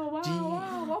 Oh, wow.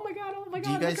 Oh, my God. my Do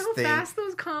you god, look guys how think- fast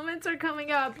those comments are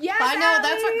coming up. Yes, I know,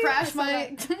 that's what Allie! crashed I saw my that.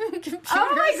 computer.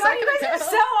 Oh my god, you guys are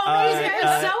so amazing. I'm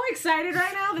uh, so excited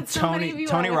right now that so many of you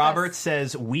Tony are with Roberts us.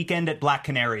 says weekend at Black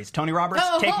Canaries. Tony Roberts,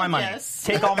 Oh, take my money. yes.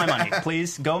 Take all my money.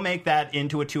 Please go make that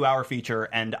into a 2-hour feature,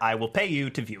 and I will pay you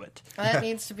to view it. That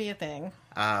needs to be a thing.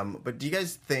 But do you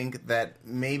guys think that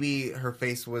maybe her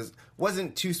face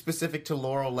wasn't too specific to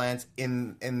Laurel Lance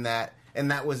in that,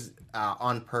 and that was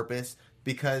on purpose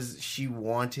because she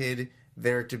wanted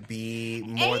there to be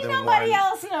more Ain't than nobody one.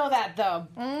 else know that though.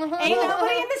 Ain't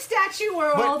nobody in the statue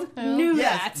world knew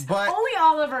yes, that. but- Only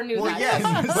Oliver knew Well, that.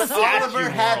 yes, but Statue Oliver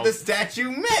had world. the statue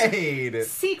made.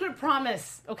 Secret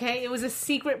promise, okay? It was a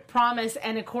secret promise,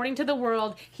 and according to the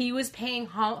world, he was paying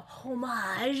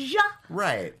homage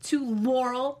Right. to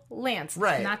Laurel Lance.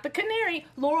 Right. Not the canary,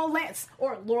 Laurel Lance,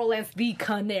 or Laurel Lance the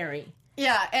canary.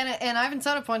 Yeah, and Ivan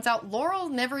Soda points out Laurel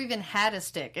never even had a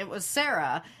stick. It was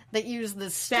Sarah that used the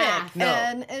stick. Staff. No.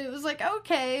 And it was like,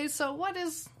 okay, so what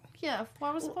was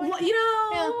the point? Well, you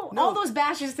know, Yeah. all those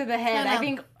bashes to the head, I know. I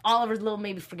think Oliver's a little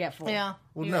maybe forgetful. Yeah.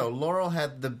 Well, no, Laurel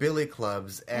had the billy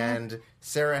clubs and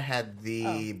Sarah had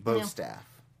the bow yeah. staff.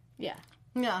 Yeah.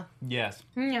 Yeah. Yes.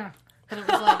 Yeah. But it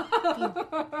was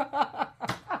like,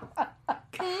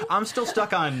 I'm still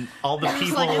stuck on all the it's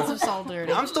people. like it's all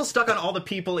dirty. I'm still stuck on all the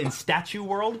people in Statue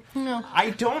World. No.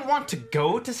 I don't want to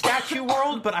go to Statue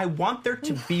World, but I want there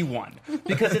to be one.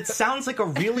 Because it sounds like a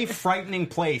really frightening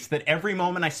place that every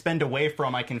moment I spend away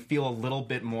from, I can feel a little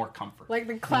bit more comfort. Like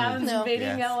the clowns No.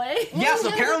 invading Yes. LA. Yes,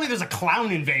 apparently there's a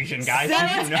clown invasion, guys. And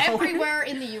Did it's you know? everywhere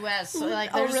in the U.S. So,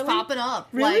 like, they're just really? popping up.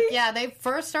 Really? Like, yeah, they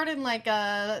first started in, like,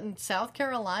 in South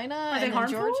Carolina they and in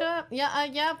harmful? Georgia.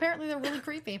 Yeah, apparently they're really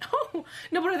creepy.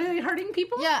 No, but are they hurting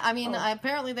people? Yeah, I mean,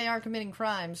 apparently they are committing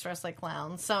crimes dressed like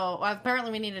clowns. So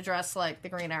apparently we need to dress like the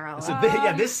Green Arrow. So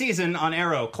this season on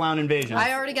Arrow, clown invasion.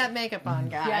 I already got makeup on,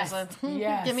 guys. Yes,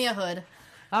 yes. Give me a hood.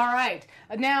 All right.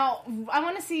 Now, I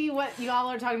want to see what y'all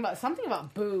are talking about. Something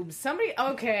about boobs. Somebody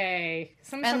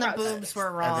And the about boobs were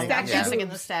I wrong. think- I'm yeah. guessing in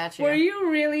the statue. Were you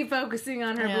really focusing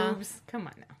on her Yeah. boobs? Come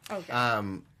on now. Okay.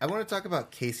 I want to talk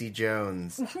about Casey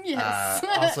Jones, Yes.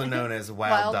 also known as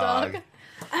Wild, Wild Dog.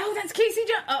 Oh, that's Casey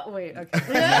Jones. Oh, wait. Okay.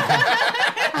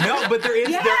 No, but there is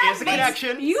a but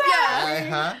connection. You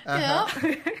have.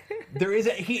 Yeah. There is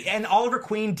and Oliver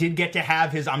Queen did get to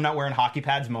have his "I'm not wearing hockey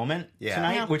pads" moment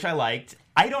tonight, Yeah. which I liked.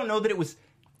 I don't know that it was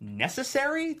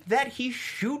necessary that he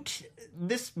shoot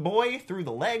this boy through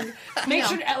the leg. Make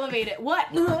sure to elevate it. What?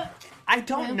 I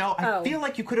don't know. I Oh. feel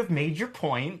like you could have made your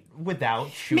point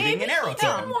without shooting Maybe an arrow he to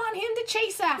didn't him. want him to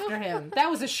chase after him. That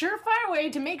was a surefire way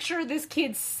to make sure this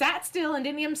kid sat still and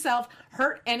didn't himself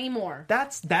hurt anymore.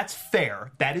 That's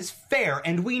fair. That is fair.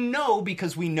 And we know,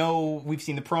 because we've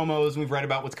seen the promos and we've read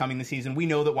about what's coming this season, we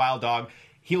know that Wild Dog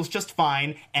heals just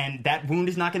fine, and that wound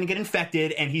is not going to get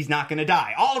infected, and he's not going to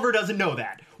die. Oliver doesn't know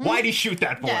that. Why'd he shoot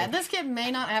that boy? Yeah, this kid may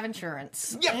not have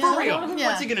insurance. Yeah, for real. Yeah.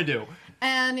 What's he going to do?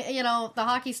 And, you know, the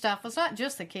hockey stuff was not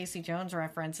just the Casey Jones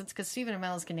reference. It's because Stephen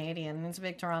Amell is Canadian. He's a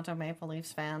big Toronto Maple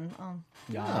Leafs fan.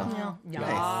 Yeah.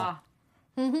 Yeah.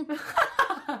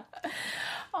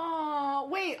 Oh,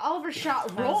 wait. Oliver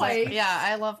shot Roy. Yeah,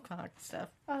 I love hockey stuff.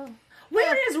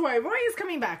 Where is Roy? Roy is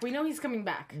coming back. We know he's coming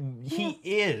back. He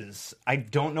is. I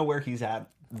don't know where he's at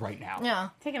right now. Yeah,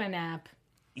 Taking a nap.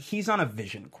 He's on a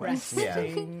vision quest.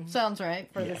 Resting. sounds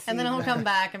right. This And then he'll season. come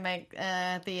back and make be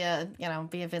a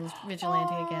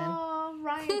vigilante again. Oh,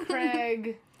 Ryan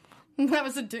Craig. That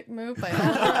was a dick move by Oliver.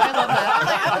 I love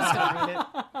that. I was gonna read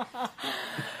it.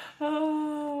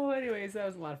 Oh, anyways, that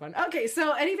was a lot of fun. Okay,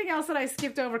 so anything else that I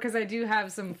skipped over? Because I do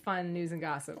have some fun news and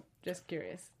gossip. Just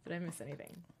curious. Did I miss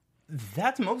anything?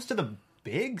 That's most of the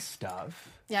big stuff.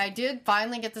 Yeah, I did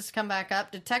finally get this to come back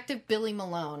up. Detective Billy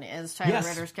Malone is Tyler Yes.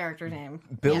 Ritter's character name.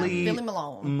 Billy, Yeah, Billy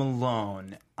Malone.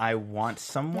 Malone. I want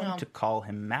someone Yeah. to call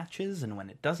him matches, and when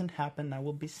it doesn't happen, I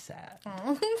will be sad.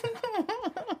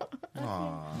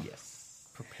 Aw, Yes.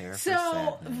 prepare for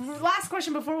So, sadness. last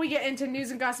question before we get into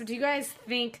news and gossip. Do you guys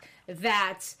think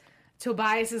that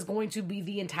Tobias is going to be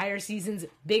the entire season's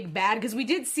big bad? Because we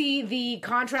did see the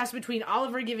contrast between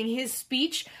Oliver giving his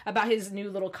speech about his new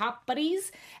little cop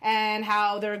buddies and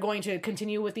how they're going to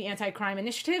continue with the anti-crime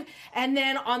initiative. And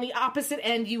then on the opposite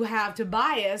end, you have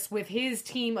Tobias with his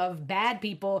team of bad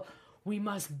people. We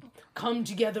must come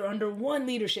together under one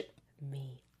leadership.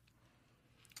 Me.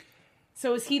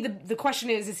 So is he the question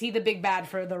is he the big bad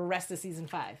for the rest of season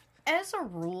 5? As a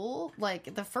rule,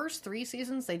 like the first 3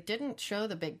 seasons, they didn't show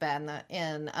the big bad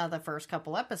in the first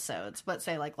couple episodes. But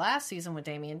say like last season with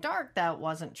Damien Dark, that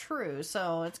wasn't true.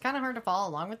 So it's kind of hard to follow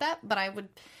along with that. But I would,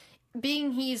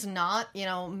 being he's not,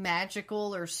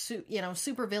 magical or,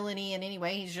 super villainy in any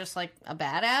way, he's just like a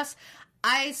badass.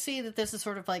 I see that this is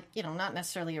sort of like, not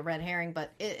necessarily a red herring,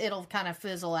 but it'll kind of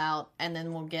fizzle out, and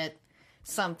then we'll get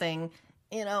something,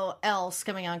 else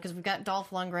coming on, because we've got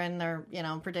Dolph Lundgren. They're,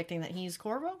 predicting that he's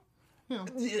Corvo.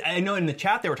 I know in the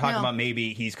chat they were talking about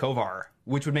maybe he's Kovar,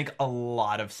 which would make a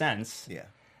lot of sense. Yeah.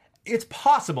 It's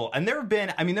possible, and there have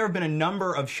been a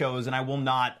number of shows, and I will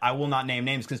not name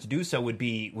names because to do so would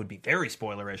be very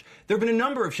spoilerish. There have been a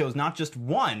number of shows, not just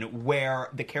one, where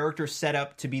the character set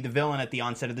up to be the villain at the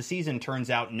onset of the season turns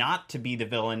out not to be the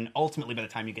villain ultimately by the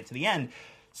time you get to the end.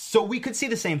 So we could see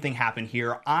the same thing happen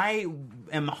here. I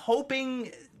am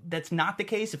hoping that's not the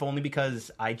case, if only because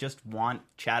I just want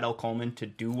Chad L. Coleman to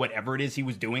do whatever it is he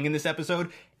was doing in this episode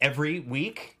every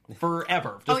week,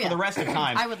 forever, just for the rest of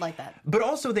time. I would like that. But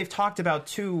also, they've talked about,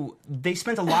 too, they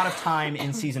spent a lot of time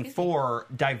in Season 4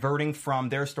 diverting from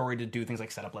their story to do things like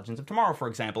set up Legends of Tomorrow, for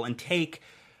example, and take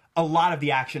a lot of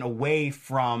the action away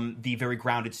from the very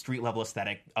grounded street-level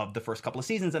aesthetic of the first couple of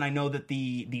seasons. And I know that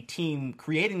the team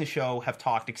creating the show have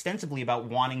talked extensively about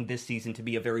wanting this season to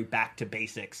be a very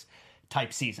back-to-basics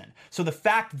type season. So the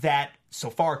fact that so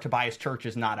far Tobias Church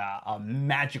is not a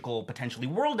magical, potentially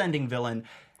world-ending villain,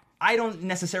 I don't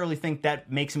necessarily think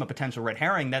that makes him a potential red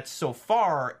herring. That's so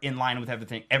far in line with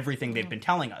everything they've been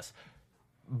telling us.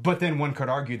 But then one could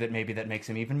argue that maybe that makes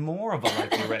him even more of a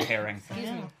likely red herring. Excuse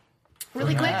me.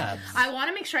 Really quick, I want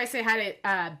to make sure I say hi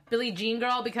to Billie Jean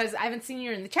Girl, because I haven't seen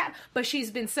her in the chat, but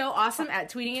she's been so awesome at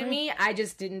tweeting at me, I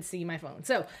just didn't see my phone.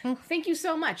 So, thank you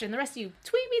so much. And the rest of you,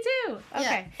 tweet me too. Okay.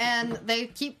 Yeah, and they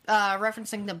keep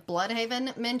referencing the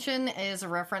Bloodhaven mention is a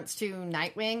reference to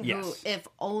Nightwing, who, if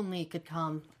only could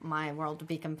come, my world would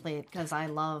be complete, because I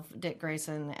love Dick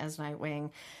Grayson as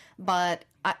Nightwing. But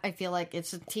I feel like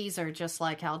it's a teaser, just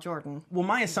like Hal Jordan. Well,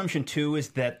 my assumption, too, is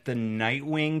that the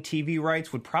Nightwing TV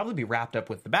rights would probably be wrapped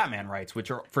up with the Batman rights, which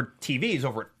are for TVs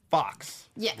over at Fox.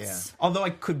 Yes. Yeah. Although I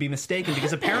could be mistaken,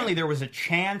 because apparently there was a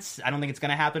chance, I don't think it's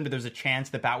going to happen, but there's a chance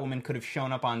that Batwoman could have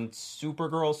shown up on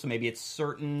Supergirl, so maybe it's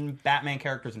certain Batman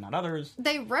characters and not others.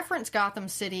 They reference Gotham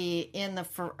City in the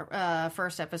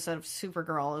first episode of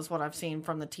Supergirl, is what I've seen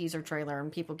from the teaser trailer,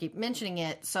 and people keep mentioning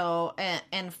it. So,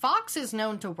 and Fox is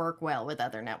known to work well with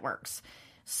other networks.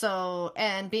 So,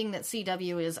 and being that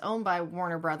CW is owned by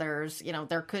Warner Brothers,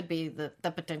 there could be the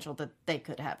potential that they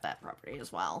could have that property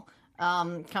as well.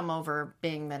 Come over,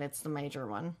 being that it's the major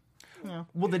one. Yeah.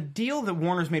 Well, the deal that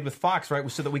Warner's made with Fox, right,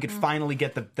 was so that we could finally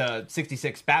get the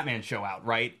 66 Batman show out,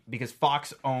 right? Because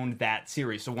Fox owned that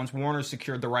series. So once Warner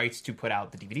secured the rights to put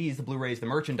out the DVDs, the Blu-rays, the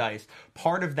merchandise,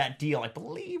 part of that deal, I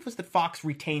believe, was that Fox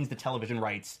retains the television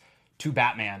rights to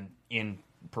Batman in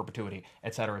perpetuity,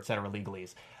 et cetera,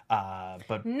 legalese.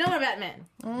 But no more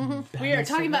Batman. We are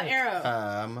talking about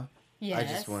Arrow. Yes. I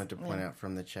just wanted to point out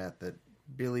from the chat that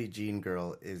Billie Jean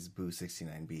Girl is Boo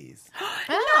 69B's.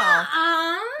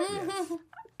 Yes.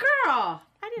 Girl,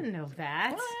 I didn't know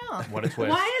that. Wow. what a twist.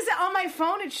 Why is it on my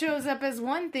phone it shows up as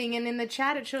one thing and in the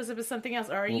chat it shows up as something else?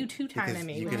 Or are you two-timing Because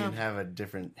me? you can have a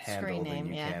different handle name, than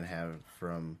you yeah. can have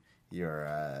from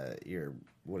your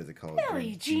what is it called? Billie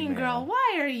Your Jean Gmail. Girl,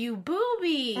 why are you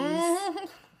boobies?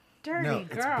 Dirty No,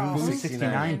 girl. it's Boo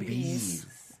 69B's.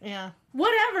 Yeah.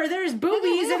 Whatever, there's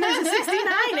boobies and there's a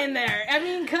 69 in there. I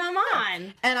mean, come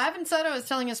on. And Ivan Soto was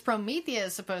telling us Promethea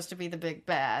is supposed to be the big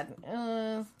bad.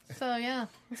 So yeah,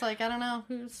 it's like, I don't know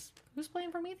who's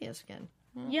playing Prometheus again.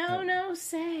 Yo, no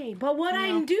say. But what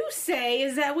I do say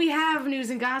is that we have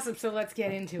news and gossip, so let's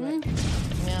get into it.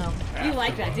 Yeah. You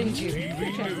liked that, didn't you?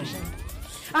 Transition.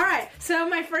 All right, so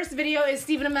my first video is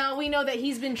Stephen Amell. We know that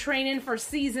he's been training for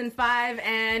season 5,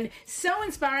 and so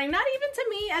inspiring, not even to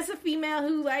me as a female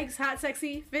who likes hot,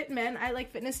 sexy, fit men. I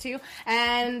like fitness too.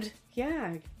 And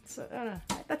yeah, so,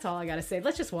 that's all I gotta say.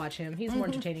 Let's just watch him. He's more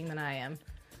entertaining than I am.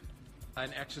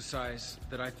 An exercise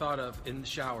that I thought of in the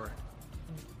shower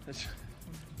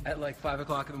at like 5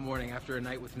 o'clock in the morning after a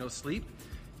night with no sleep.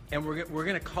 And we're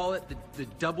gonna call it the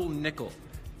double nickel.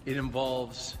 It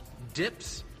involves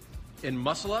dips and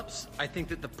muscle ups. I think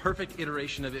that the perfect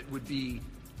iteration of it would be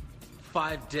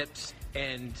 5 dips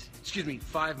and,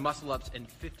 5 muscle ups and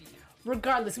 50.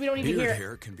 Regardless, we don't need to hear.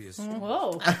 Hair can be as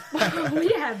Whoa.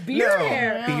 We have beard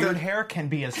hair. Beard hair can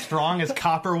be as strong as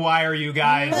copper wire, you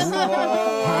guys.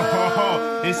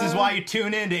 Whoa. This is why you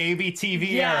tune in to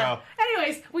ABTV Arrow.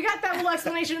 Anyways, we got that little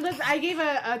explanation. I gave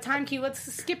a time cue. Let's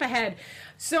skip ahead.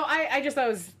 So I just thought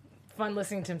it was fun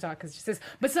listening to him talk, because just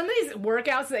but some of these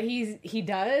workouts that he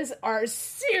does are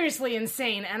seriously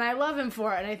insane, and I love him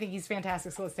for it, and I think he's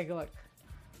fantastic. So let's take a look.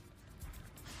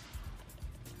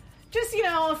 Just,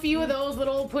 a few of those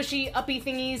little pushy, uppy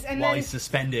thingies. And While then, he's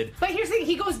suspended. But here's the thing,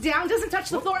 he goes down, doesn't touch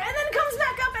the floor, and then comes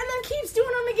back up, and then keeps doing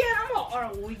them again. I'm like,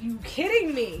 are you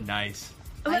kidding me? Nice.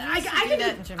 I used to do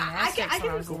that in gymnastics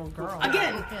when I was a little girl.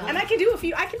 Again, and I can do a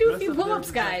few pull-ups,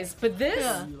 guys, but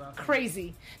this,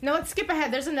 crazy. Now let's skip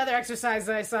ahead. There's another exercise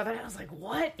that I saw that I was like,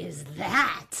 what is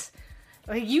that?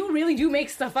 Like, you really do make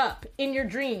stuff up in your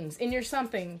dreams, in your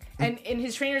something. And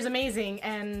his trainer's amazing,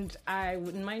 and I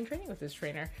wouldn't mind training with this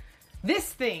trainer. This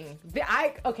thing,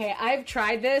 I've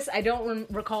tried this. I don't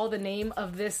recall the name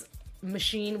of this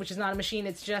machine, which is not a machine.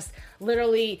 It's just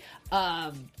literally,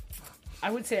 I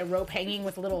would say a rope hanging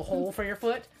with a little hole for your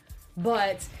foot.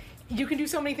 But you can do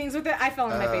so many things with it. I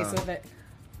fell on my face with it.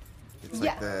 It's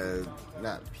like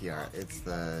not PR. It's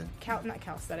the not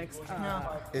calisthenics.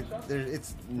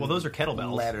 Well, those are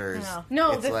kettlebells. Letters.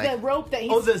 No, the rope that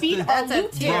his feet are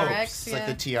looped in. TRX. It's like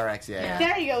the TRX. Yeah.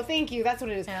 There you go. Thank you. That's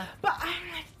what it is. Yeah. But I'm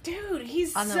like, dude,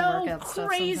 he's On the so workout stuff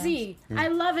crazy. I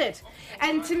love it.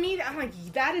 And to me, I'm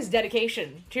like, that is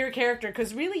dedication to your character.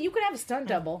 Because really, you could have a stunt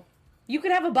double. You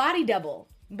could have a body double.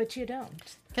 But you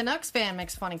don't. Canucks fan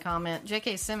makes a funny comment.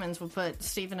 J.K. Simmons would put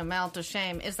Stephen Amell to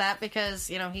shame. Is that because,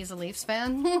 he's a Leafs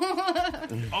fan?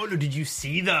 Oh, no, did you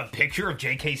see the picture of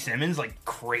J.K. Simmons, like,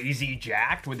 crazy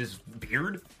jacked with his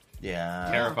beard? Yeah.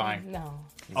 Terrifying. No.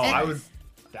 Oh,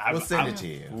 We'll send it to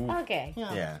you. Okay.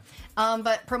 Yeah.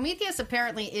 But Prometheus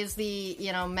apparently is the,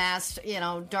 masked,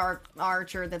 dark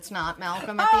archer that's not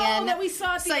Malcolm at the end. that we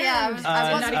saw at the end.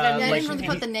 I didn't like, really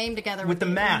put the name together. With the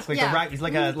mask, he's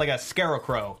like a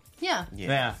scarecrow. Yeah.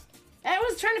 Yeah. I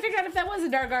was trying to figure out if that was a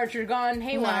Dark Archer gone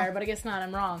haywire, but I guess not.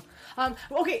 I'm wrong.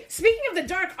 Okay, speaking of the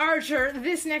Dark Archer,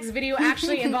 this next video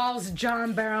actually involves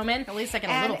John Barrowman. At least I get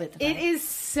a little bit to it is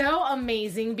so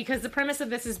amazing because the premise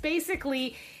of this is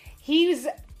basically he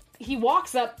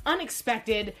walks up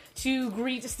unexpected to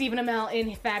greet Stephen Amell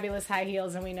in fabulous high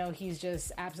heels, and we know he's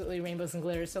just absolutely rainbows and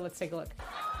glitters. So let's take a look.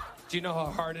 Do you know how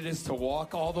hard it is to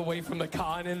walk all the way from the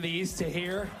con in these to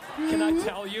here? Can I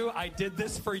tell you, I did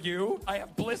this for you? I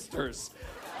have blisters.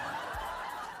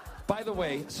 By the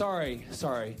way, sorry.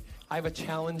 I have a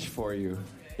challenge for you.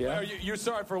 Yeah? You're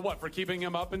sorry for what? For keeping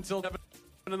him up until 7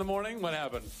 in the morning? What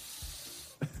happened?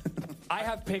 I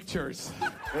have pictures.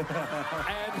 And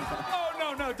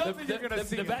no, don't think you're going to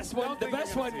see the best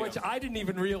one, which I didn't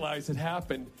even realize had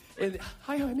happened.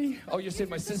 Hi, honey. Oh, you're seeing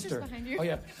my sister. Oh,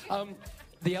 yeah.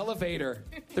 The elevator.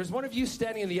 There's one of you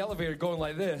standing in the elevator going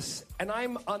like this, and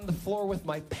I'm on the floor with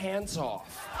my pants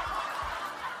off.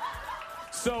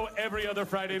 So every other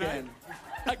Friday night?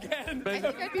 Again. I think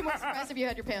I'd be more surprised if you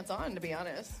had your pants on, to be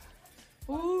honest.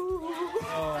 All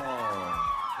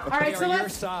right, so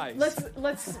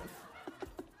let's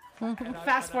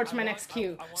fast forward to my next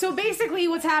cue. So basically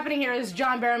what's happening here is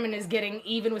John Barrowman is getting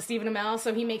even with Stephen Amell,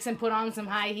 so he makes him put on some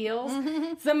high heels.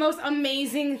 It's the most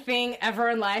amazing thing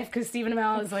ever in life because Stephen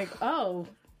Amell is like, oh,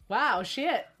 wow,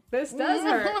 shit. This does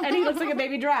hurt. And he looks like a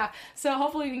baby giraffe. So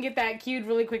hopefully we can get that cued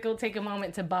really quick. It'll take a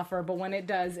moment to buffer, but when it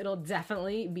does, it'll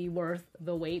definitely be worth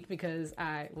the wait because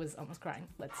I was almost crying.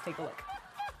 Let's take a look.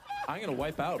 I'm going to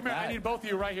wipe out. Come here, I need both of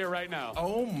you right here, right now.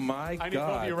 Oh, my God. I need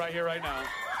both of you right here, right now.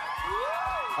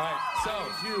 All right, so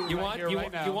you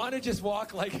want to just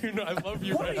walk like I love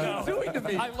you right now. What are you doing to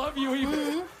me? I love you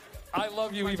even. I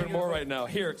love you even more right now.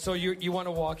 Here, so you want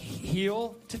to walk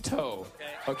heel to toe,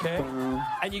 okay?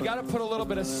 And you got to put a little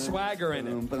bit of swagger in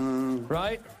it,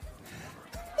 right?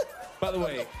 By the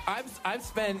way, I've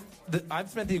spent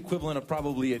the equivalent of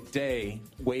probably a day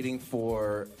waiting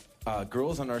for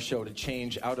girls on our show to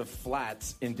change out of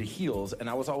flats into heels, and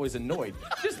I was always annoyed.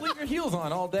 Just leave your heels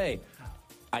on all day.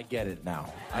 I get it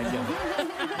now. I get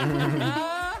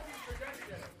it.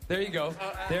 There you go.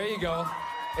 There you go.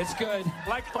 It's good.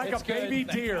 Like it's a baby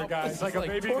deer, guys. Like a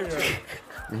baby deer.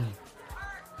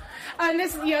 And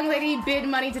this young lady bid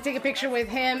money to take a picture with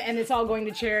him, and it's all going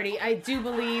to charity. I do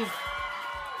believe...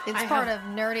 It's part of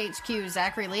Nerd HQ,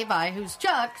 Zachary Levi, who's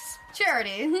Chuck's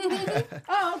charity.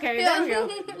 Oh, okay. Yeah. There we go.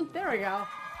 There we go.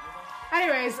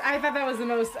 Anyways, I thought that was the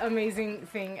most amazing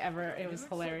thing ever. It was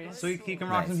hilarious. So he can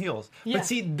rock some heels. Yeah. But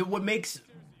see,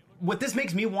 what this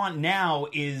makes me want now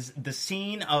is the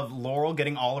scene of Laurel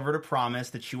getting Oliver to promise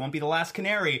that she won't be the last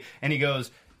canary, and he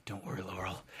goes, "Don't worry,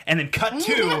 Laurel." And then cut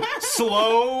to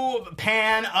slow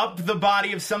pan up the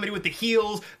body of somebody with the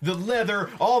heels, the leather,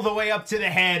 all the way up to the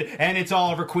head, and it's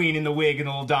Oliver Queen in the wig and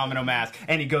the little domino mask,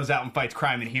 and he goes out and fights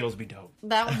crime, and heels be dope.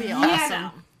 That would be awesome.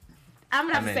 Yeah, no. I'm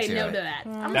gonna have to say no to that.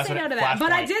 I'm gonna say no to that.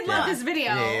 But I did love this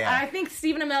video. And I think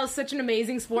Stephen Amell is such an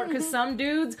amazing sport because some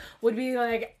dudes would be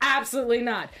like, absolutely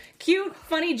not. Cute,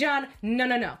 funny John,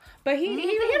 no. But he had a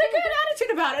good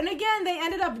attitude about it. And again, they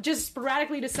ended up just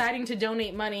sporadically deciding to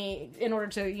donate money in order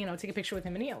to, take a picture with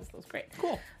him and Neil. That was great.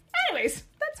 Cool. Anyways,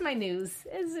 that's my news.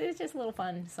 It's just a little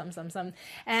fun. Some.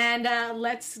 And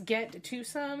let's get to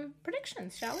some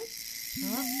predictions, shall we?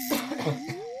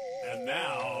 And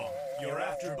now, your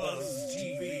AfterBuzz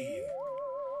TV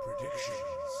predictions.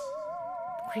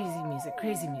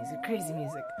 Crazy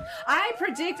music. I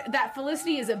predict that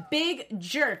Felicity is a big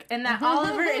jerk and that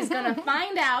Oliver is going to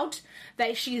find out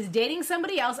that she's dating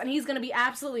somebody else and he's going to be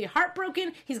absolutely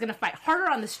heartbroken. He's going to fight harder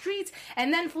on the streets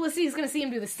and then Felicity is going to see him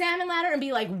do the salmon ladder and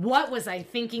be like, what was I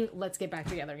thinking? Let's get back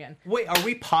together again. Wait, are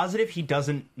we positive he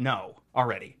doesn't know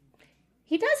already?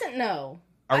 He doesn't know.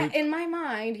 In my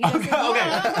mind, he doesn't know. Okay.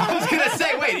 I was going to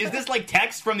say, wait, is this like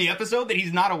text from the episode that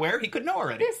he's not aware? He could know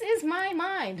already. This is my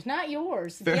mind, not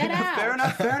yours. Fair Get enough, out.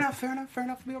 Fair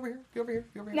enough. Be over here.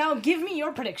 Now, give me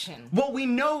your prediction. Well, we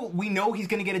know he's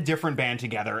going to get a different band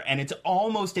together, and it's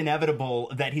almost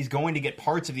inevitable that he's going to get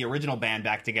parts of the original band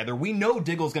back together. We know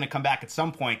Diggle's going to come back at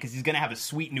some point because he's going to have a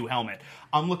sweet new helmet.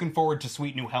 I'm looking forward to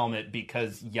sweet new helmet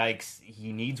because, yikes,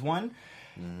 he needs one.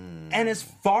 And as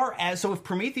far as, so if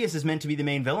Prometheus is meant to be the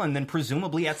main villain, then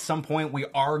presumably at some point we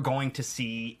are going to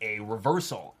see a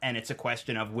reversal. And it's a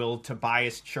question of, will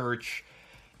Tobias Church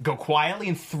go quietly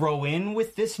and throw in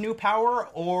with this new power,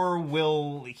 or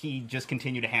will he just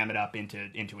continue to ham it up into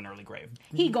an early grave?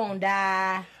 He gonna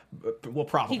die. Well,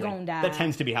 probably. He gonna die. That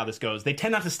tends to be how this goes. They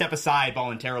tend not to step aside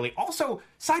voluntarily. Also,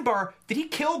 sidebar, did he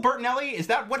kill Bertinelli? Is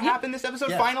that what happened this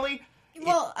episode, finally?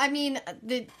 Well, I mean,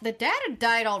 the dad had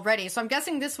died already, so I'm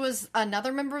guessing this was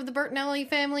another member of the Bertinelli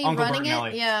family Uncle running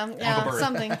Bertinelli. it. Yeah, Bert.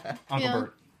 something. Uncle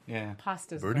Bert. Yeah.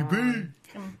 Pasta's Bertie gone.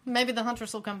 B. Maybe the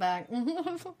Huntress will come back.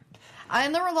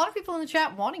 And there were a lot of people in the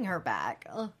chat wanting her back.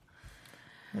 All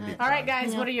right,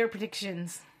 guys, what are your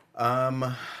predictions?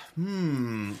 I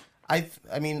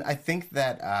think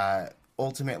that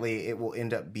ultimately it will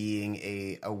end up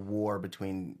being a war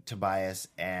between Tobias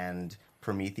and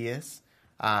Prometheus.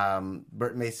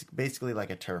 Basically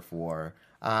like a turf war.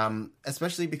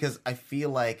 Especially because I feel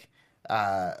like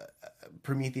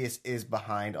Prometheus is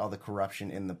behind all the corruption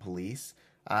in the police,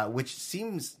 which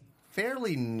seems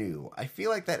fairly new. I feel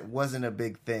like that wasn't a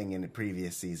big thing in the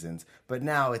previous seasons, but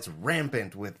now it's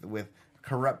rampant with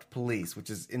corrupt police, which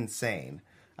is insane.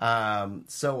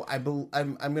 So I'm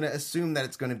going to assume that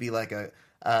it's going to be like a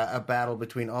battle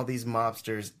between all these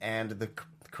mobsters and the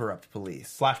corrupt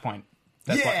police. Flashpoint.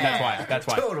 That's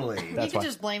why. Totally. You can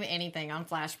just blame anything on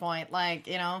Flashpoint. Like,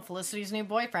 Felicity's new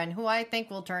boyfriend, who I think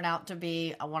will turn out to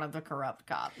be one of the corrupt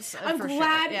cops. I'm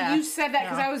glad you said that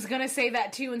because I was going to say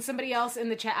that too. And somebody else in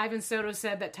the chat, Ivan Soto,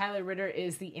 said that Tyler Ritter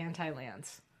is the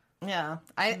anti-Lance. Yeah,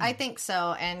 I think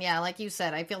so. And yeah, like you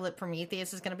said, I feel that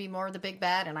Prometheus is going to be more of the big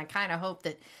bad. And I kind of hope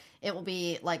that it will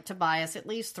be like Tobias, at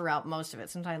least throughout most of it,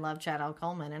 since I love Chad L.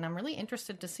 Coleman. And I'm really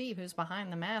interested to see who's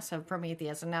behind the mask of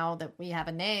Prometheus. And now that we have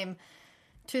a name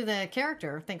to the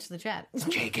character, thanks to the chat.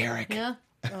 Jay Garrick. Yeah.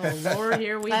 Oh, Lord,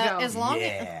 here we go. As long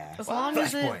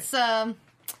as it's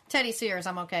Teddy Sears,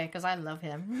 I'm okay, because I love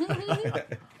him.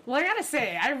 Well, I gotta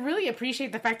say, I really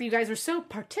appreciate the fact that you guys are so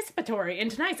participatory in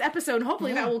tonight's episode.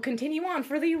 Hopefully that will continue on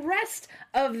for the rest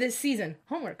of this season.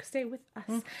 Homework, stay with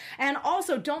us. And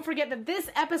also, don't forget that this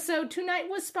episode tonight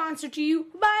was sponsored to you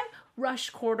by Rush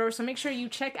Corridor, so make sure you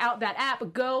check out that app,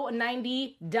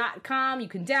 go90.com. You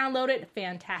can download it.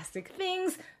 Fantastic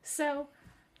things. So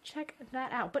check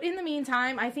that out. But in the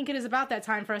meantime, I think it is about that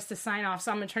time for us to sign off.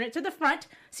 So I'm going to turn it to the front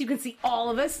so you can see all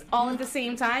of us all at the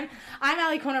same time. I'm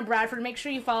Allie Kona Bradford. Make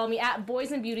sure you follow me at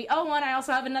Boys and Beauty 01. I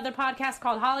also have another podcast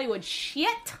called Hollywood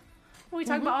Shit, where we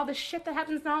talk about all the shit that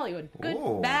happens in Hollywood.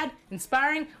 Good, bad,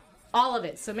 inspiring, all of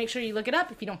it. So make sure you look it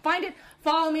up. If you don't find it,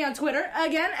 follow me on Twitter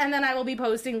again, and then I will be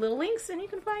posting little links, and you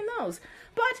can find those.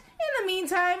 But in the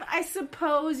meantime, I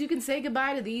suppose you can say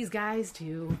goodbye to these guys,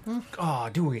 too. Oh,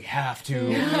 do we have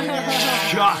to?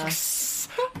 Shucks.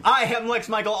 I am Lex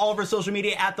Michael, all over social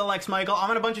media at the Lex Michael.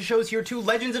 I'm on a bunch of shows here, too.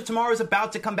 Legends of Tomorrow is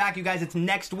about to come back, you guys. It's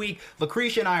next week.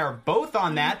 Lucretia and I are both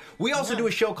on that. We also do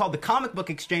a show called The Comic Book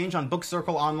Exchange on Book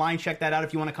Circle Online. Check that out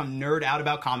if you want to come nerd out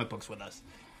about comic books with us.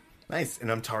 Nice.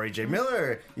 And I'm Tari J.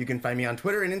 Miller. You can find me on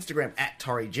Twitter and Instagram at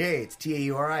Tari J. It's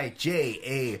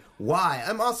TauriJay.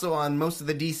 I'm also on most of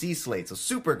the DC slate, so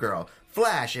Supergirl,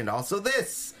 Flash, and also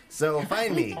this. So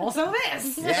find me. Also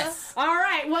this. Yes. All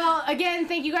right. Well, again,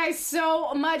 thank you guys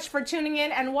so much for tuning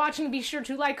in and watching. Be sure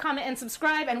to like, comment, and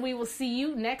subscribe, and we will see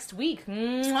you next week.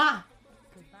 Mwah.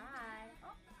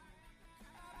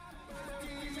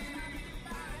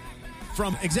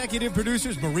 From executive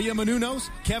producers Maria Menounos,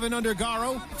 Kevin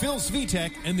Undergaro, Phil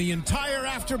Svitek, and the entire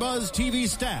AfterBuzz TV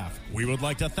staff, we would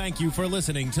like to thank you for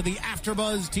listening to the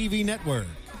AfterBuzz TV network.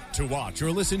 To watch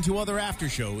or listen to other after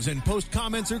shows and post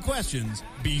comments or questions,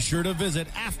 be sure to visit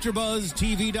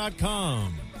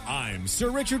AfterBuzzTV.com. I'm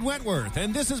Sir Richard Wentworth,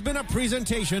 and this has been a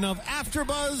presentation of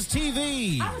AfterBuzz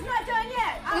TV. I was not done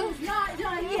yet.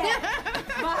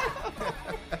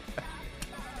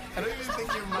 I don't even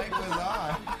think your mic was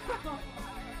on.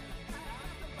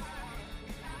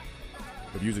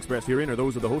 The views expressed herein are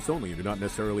those of the hosts only and do not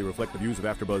necessarily reflect the views of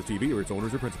AfterBuzz TV or its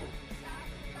owners or principals.